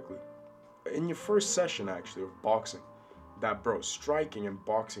quickly, in your first session actually of boxing, that bro, striking and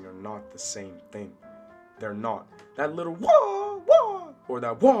boxing are not the same thing. They're not. That little wah, wah, or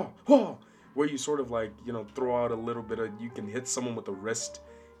that wah, wah, where you sort of like, throw out a little bit of, you can hit someone with the wrist,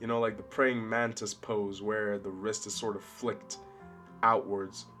 like the praying mantis pose where the wrist is sort of flicked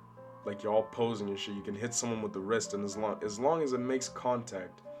outwards, like you're all posing and shit. You can hit someone with the wrist, and as long as it makes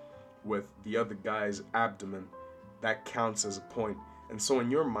contact with the other guy's abdomen, that counts as a point. And so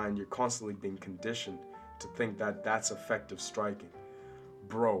in your mind, you're constantly being conditioned to think that that's effective striking.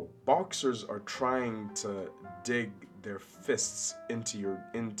 Bro, boxers are trying to dig their fists into you.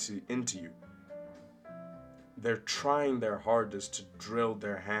 They're trying their hardest to drill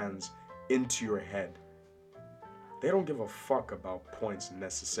their hands into your head. They don't give a fuck about points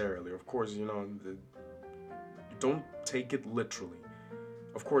necessarily. Of course, don't take it literally.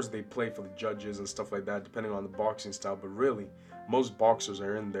 Of course, they play for the judges and stuff like that, depending on the boxing style. But really, most boxers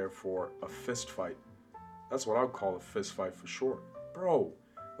are in there for a fist fight. That's what I would call a fist fight for sure. Bro,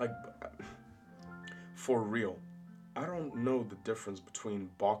 like, for real. I don't know the difference between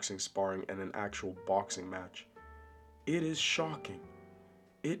boxing sparring and an actual boxing match. It is shocking.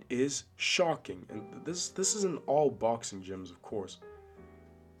 It is shocking. And this isn't all boxing gyms, of course.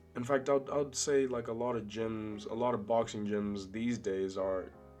 In fact, I'd say like a lot of gyms, a lot of boxing gyms these days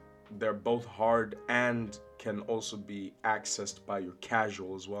are they're both hard and can also be accessed by your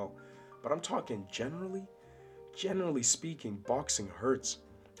casual as well. But I'm talking generally speaking, boxing hurts.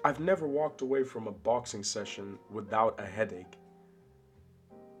 I've never walked away from a boxing session without a headache.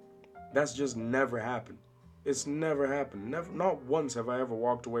 That's just never happened. It's never happened. Never, not once have I ever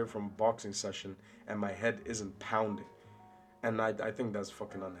walked away from a boxing session and my head isn't pounding. And I think that's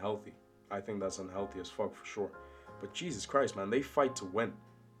fucking unhealthy. I think that's unhealthy as fuck for sure. But Jesus Christ, man, they fight to win.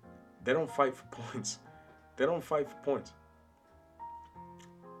 They don't fight for points. They don't fight for points.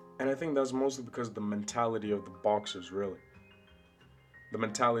 And I think that's mostly because of the mentality of the boxers, really. The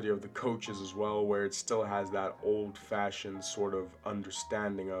mentality of the coaches as well, where it still has that old-fashioned sort of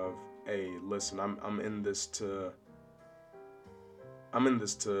understanding of, hey, listen, I'm in this to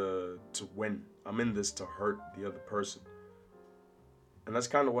win. I'm in this to hurt the other person. And that's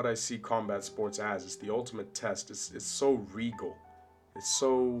kind of what I see combat sports as. It's the ultimate test. It's so regal. It's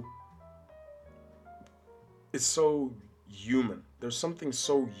so it's so human. There's something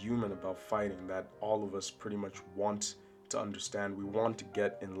so human about fighting that all of us pretty much want to understand. We want to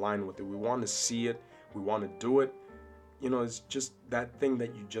get in line with it. We want to see it. We want to do it. You know, it's just that thing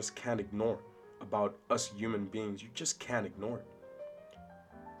that you just can't ignore about us human beings. You just can't ignore it.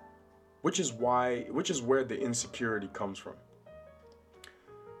 Which is where the insecurity comes from.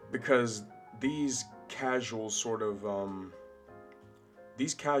 Because these casual sort of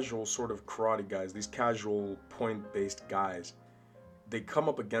karate guys, these casual point-based guys, they come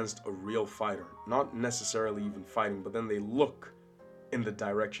up against a real fighter, not necessarily even fighting, but then they look in the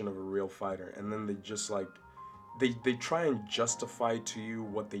direction of a real fighter, and then they just like they try and justify to you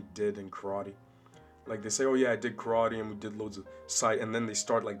what they did in karate. Like they say, oh yeah, I did karate and we did loads of side, and then they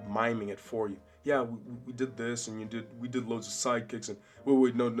start like miming it for you. Yeah, we did this and we did loads of side kicks and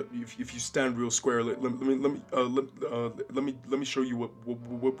wait no, if you stand real square, let me show you what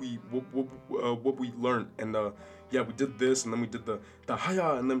we learned, and yeah, we did this and then we did the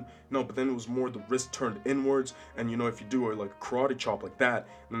hiya, and then no, but then it was more the wrist turned inwards, and you know, if you do a like karate chop like that,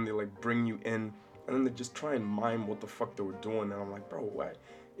 and then they like bring you in, and then they just try and mime what the fuck they were doing, and I'm like, bro, why?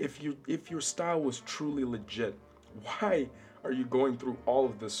 If your style was truly legit, why are you going through all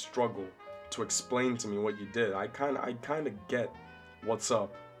of this struggle to explain to me what you did? I kind of get what's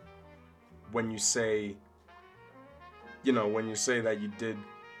up when you say, you know, when you say that you did.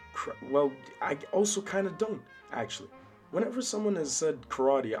 Well, I also kind of don't actually. Whenever someone has said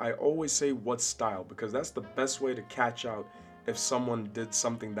karate, I always say what style, because that's the best way to catch out if someone did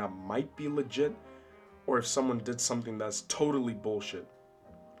something that might be legit or if someone did something that's totally bullshit.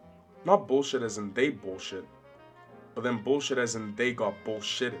 Not bullshit as in they bullshit, but then bullshit as in they got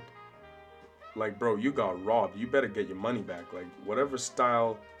bullshitted. Like, bro, you got robbed. You better get your money back. Like, whatever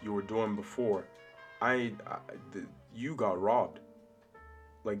style you were doing before, you got robbed.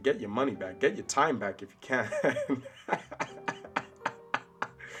 Like, get your money back. Get your time back if you can.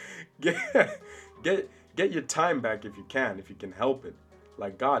 get, get your time back if you can help it.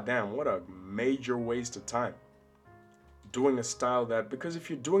 Like, goddamn, what a major waste of time. Doing a style that, because if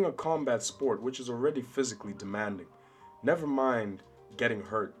you're doing a combat sport, which is already physically demanding, never mind getting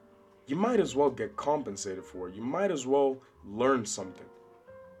hurt, you might as well get compensated for it. You might as well learn something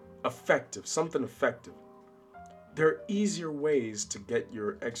something effective. There are easier ways to get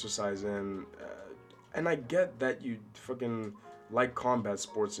your exercise in, and I get that you fucking like combat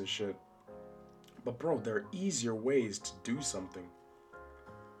sports and shit, but bro, there are easier ways to do something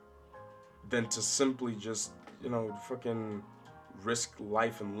than to simply just, you know, fucking risk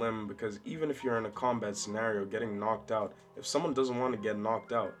life and limb. Because even if you're in a combat scenario getting knocked out, if someone doesn't want to get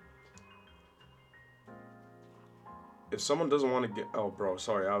knocked out, if someone doesn't want to get, oh bro,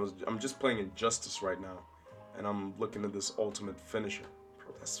 sorry, I'm just playing Injustice right now, and I'm looking at this ultimate finisher.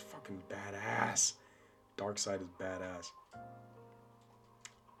 Bro, that's fucking badass. Darkseid is badass.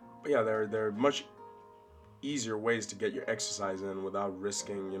 But yeah, there are much easier ways to get your exercise in without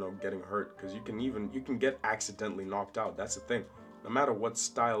risking, you know, getting hurt. Because you can get accidentally knocked out. That's the thing. No matter what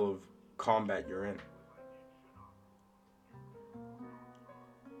style of combat you're in.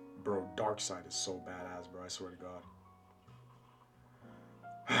 Bro, Darkseid is so badass, bro. I swear to God.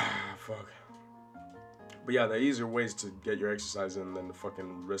 Fuck. But yeah, there are easier ways to get your exercise in than to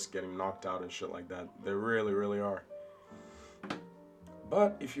fucking risk getting knocked out and shit like that. There really, really are.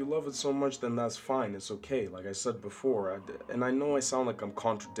 But if you love it so much, then that's fine. It's okay. Like I said before, and I know I sound like I'm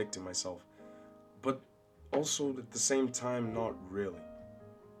contradicting myself, but also at the same time, not really,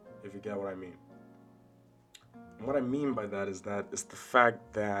 if you get what I mean. And what I mean by that is that it's the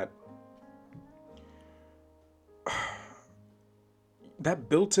fact that that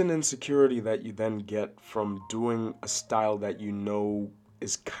built-in insecurity that you then get from doing a style that you know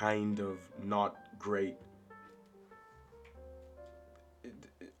is kind of not great.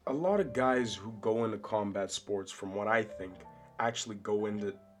 A lot of guys who go into combat sports, from what I think, actually go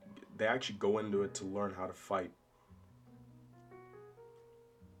into they actually go into it to learn how to fight.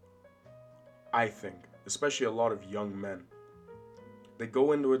 I think, especially a lot of young men, they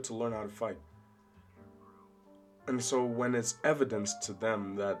go into it to learn how to fight. And so when it's evidence to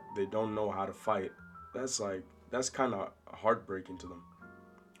them that they don't know how to fight, that's kind of heartbreaking to them.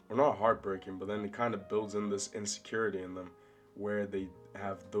 Or not heartbreaking, but then it kind of builds in this insecurity in them where they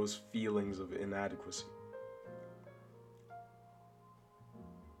have those feelings of inadequacy.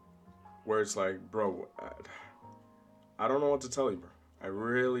 Where it's like, bro, I don't know what to tell you, bro. I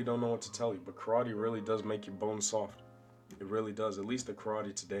really don't know what to tell you, but karate really does make your bones soft. It really does. At least the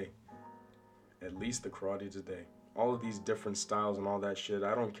karate today. At least the karate today. All of these different styles and all that shit.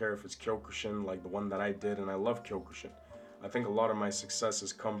 I don't care if it's Kyokushin, like the one that I did, and I love Kyokushin. I think a lot of my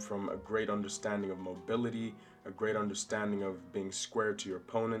successes come from a great understanding of mobility, a great understanding of being square to your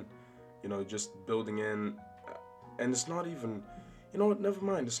opponent, just building in. And it's not even, you know what, never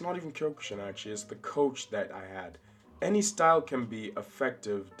mind. It's not even Kyokushin, actually. It's the coach that I had. Any style can be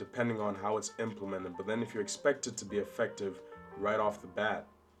effective depending on how it's implemented, but then if you expect it to be effective right off the bat,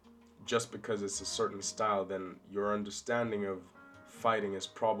 just because it's a certain style, then your understanding of fighting is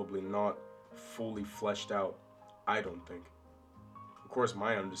probably not fully fleshed out. I don't think. Of course,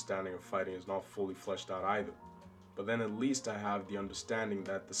 my understanding of fighting is not fully fleshed out either. But then at least I have the understanding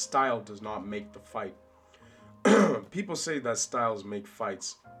that the style does not make the fight. People say that styles make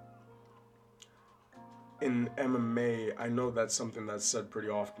fights. In MMA, I know that's something that's said pretty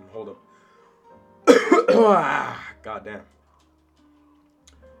often. Hold up. God damn.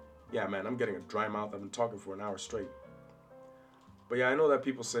 Yeah, man, I'm getting a dry mouth. I've been talking for an hour straight. But yeah, I know that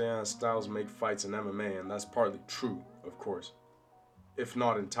people say styles make fights in MMA, and that's partly true, of course, if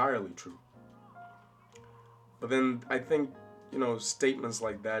not entirely true. But then I think, statements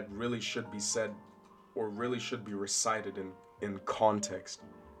like that really should be said or really should be recited in context.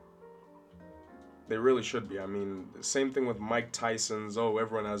 They really should be. I mean, same thing with Mike Tyson's, oh,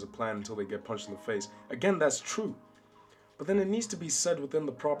 everyone has a plan until they get punched in the face. Again, that's true. But then it needs to be said within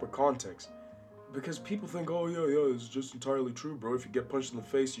the proper context. Because people think, oh, yeah, it's just entirely true, bro. If you get punched in the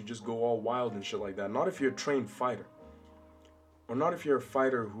face, you just go all wild and shit like that. Not if you're a trained fighter. Or not if you're a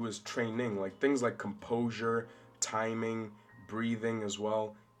fighter who is training. Like things like composure, timing, breathing as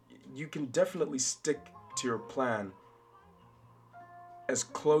well. You can definitely stick to your plan as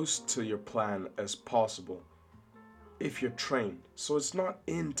close to your plan as possible if you're trained. So it's not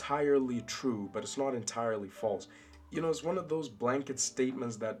entirely true, but it's not entirely false. It's one of those blanket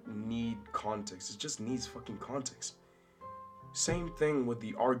statements that need context. It just needs fucking context. Same thing with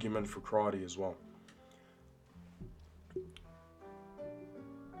the argument for karate as well.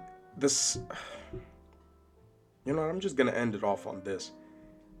 This, I'm just gonna end it off on this.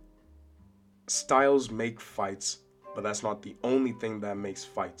 Styles make fights, but that's not the only thing that makes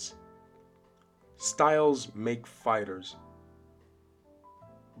fights. Styles make fighters,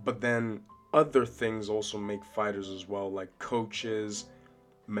 but then other things also make fighters as well, like coaches,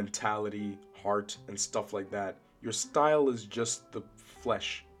 mentality, heart, and stuff like that. Your style is just the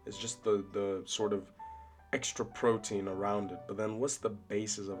flesh. It's just the sort of extra protein around it. But then what's the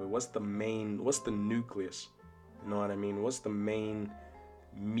basis of it? What's the nucleus? You know what I mean? What's the main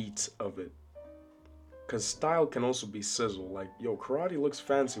meat of it? Because style can also be sizzle. Like, karate looks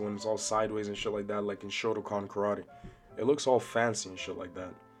fancy when it's all sideways and shit like that, like in Shotokan karate. It looks all fancy and shit like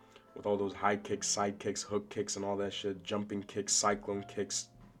that. With all those high kicks, side kicks, hook kicks, and all that shit. Jumping kicks, cyclone kicks,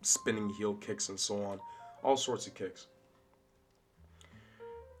 spinning heel kicks, and so on. All sorts of kicks.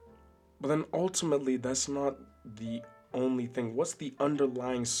 But then ultimately, that's not the only thing. What's the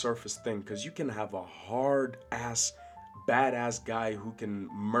underlying surface thing? Because you can have a hard-ass, badass guy who can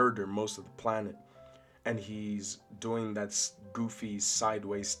murder most of the planet. And he's doing that goofy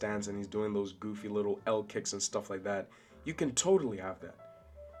sideways stance, and he's doing those goofy little L kicks and stuff like that. You can totally have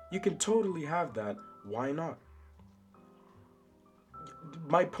that. Why not?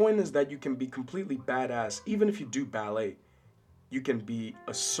 My point is that you can be completely badass. Even if you do ballet, you can be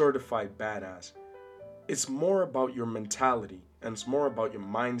a certified badass. It's more about your mentality, and it's more about your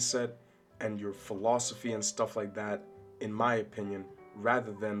mindset and your philosophy and stuff like that, in my opinion,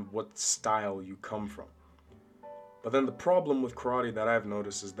 rather than what style you come from. But then the problem with karate that I've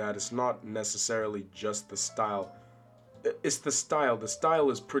noticed is that it's not necessarily just the style. It's the style. The style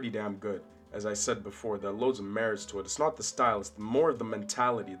is pretty damn good. As I said before, there are loads of merits to it. It's not the style, it's more of the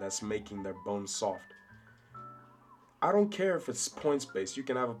mentality that's making their bones soft. I don't care if it's points based. You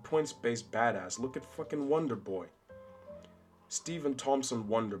can have a points based badass. Look at fucking Wonder Boy. Stephen Thompson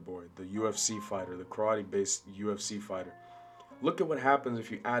Wonder Boy, the UFC fighter, the karate based UFC fighter. Look at what happens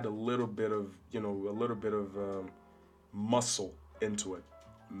if you add a little bit of, muscle into it,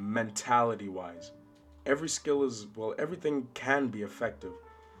 mentality wise. Every skill is, well, everything can be effective,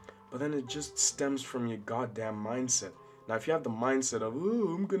 but then it just stems from your goddamn mindset. Now, if you have the mindset of,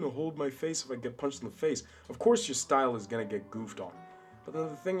 oh, I'm gonna hold my face if I get punched in the face, of course your style is gonna get goofed on. But then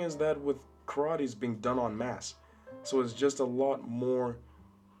the thing is that with karate is being done en masse, so it's just a lot more,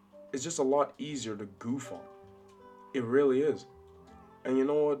 it's just a lot easier to goof on. It really is. And you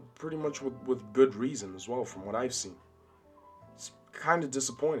know what? Pretty much with good reason as well, from what I've seen. It's kind of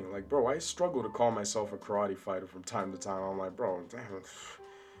disappointing. Like, bro, I struggle to call myself a karate fighter from time to time. I'm like, bro, damn,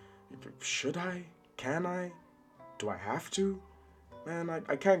 should I? Can I? Do I have to? Man,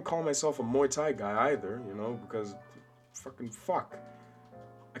 I can't call myself a Muay Thai guy either, because fucking fuck.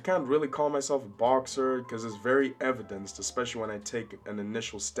 I can't really call myself a boxer because it's very evidenced, especially when I take an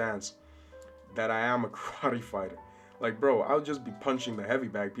initial stance, that I am a karate fighter. Like, bro, I'll just be punching the heavy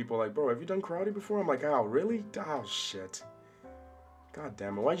bag. People are like, bro, have you done karate before? I'm like, oh, really? Oh, shit. God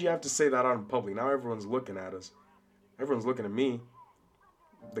damn it. Why'd you have to say that out in public? Now everyone's looking at us. Everyone's looking at me.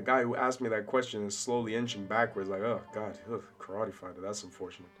 The guy who asked me that question is slowly inching backwards, like, oh, God, karate fighter. That's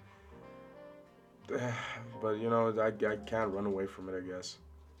unfortunate. But, I can't run away from it, I guess.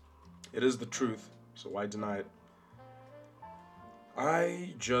 It is the truth, so why deny it?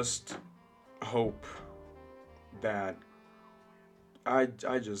 I just hope that I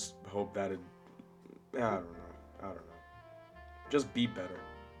just hope that I don't know. Just be better.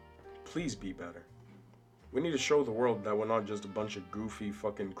 Please be better. We need to show the world that we're not just a bunch of goofy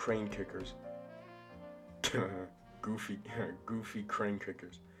fucking crane kickers. goofy crane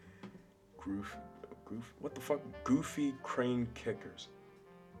kickers. What the fuck? Goofy crane kickers.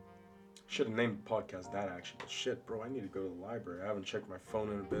 Should have named the podcast that, actually. Shit, bro, I need to go to the library. I haven't checked my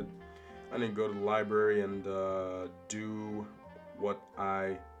phone in a bit. I need to go to the library and do what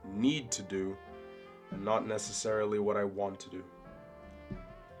I need to do and not necessarily what I want to do.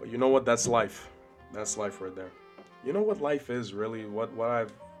 But you know what? That's life. That's life right there. You know what life is, really? What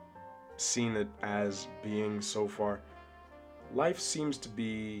I've seen it as being so far? Life seems to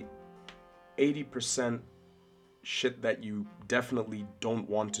be 80% shit that you definitely don't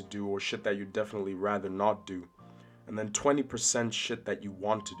want to do or shit that you definitely rather not do. And then 20% shit that you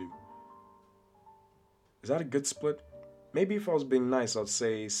want to do. Is that a good split? Maybe if I was being nice, I'd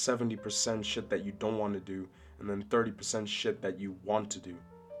say 70% shit that you don't want to do, and then 30% shit that you want to do.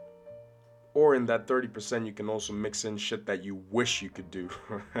 Or in that 30%, you can also mix in shit that you wish you could do.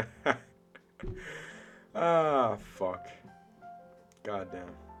 Ah, fuck. Goddamn.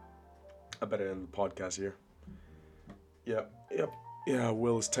 I better end the podcast here. Yep. Yeah,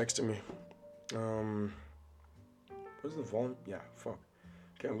 Will is texting me. Where's the volume? Yeah, fuck.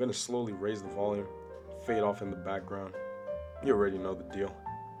 Okay, I'm gonna slowly raise the volume. Fade off in the background. You already know the deal.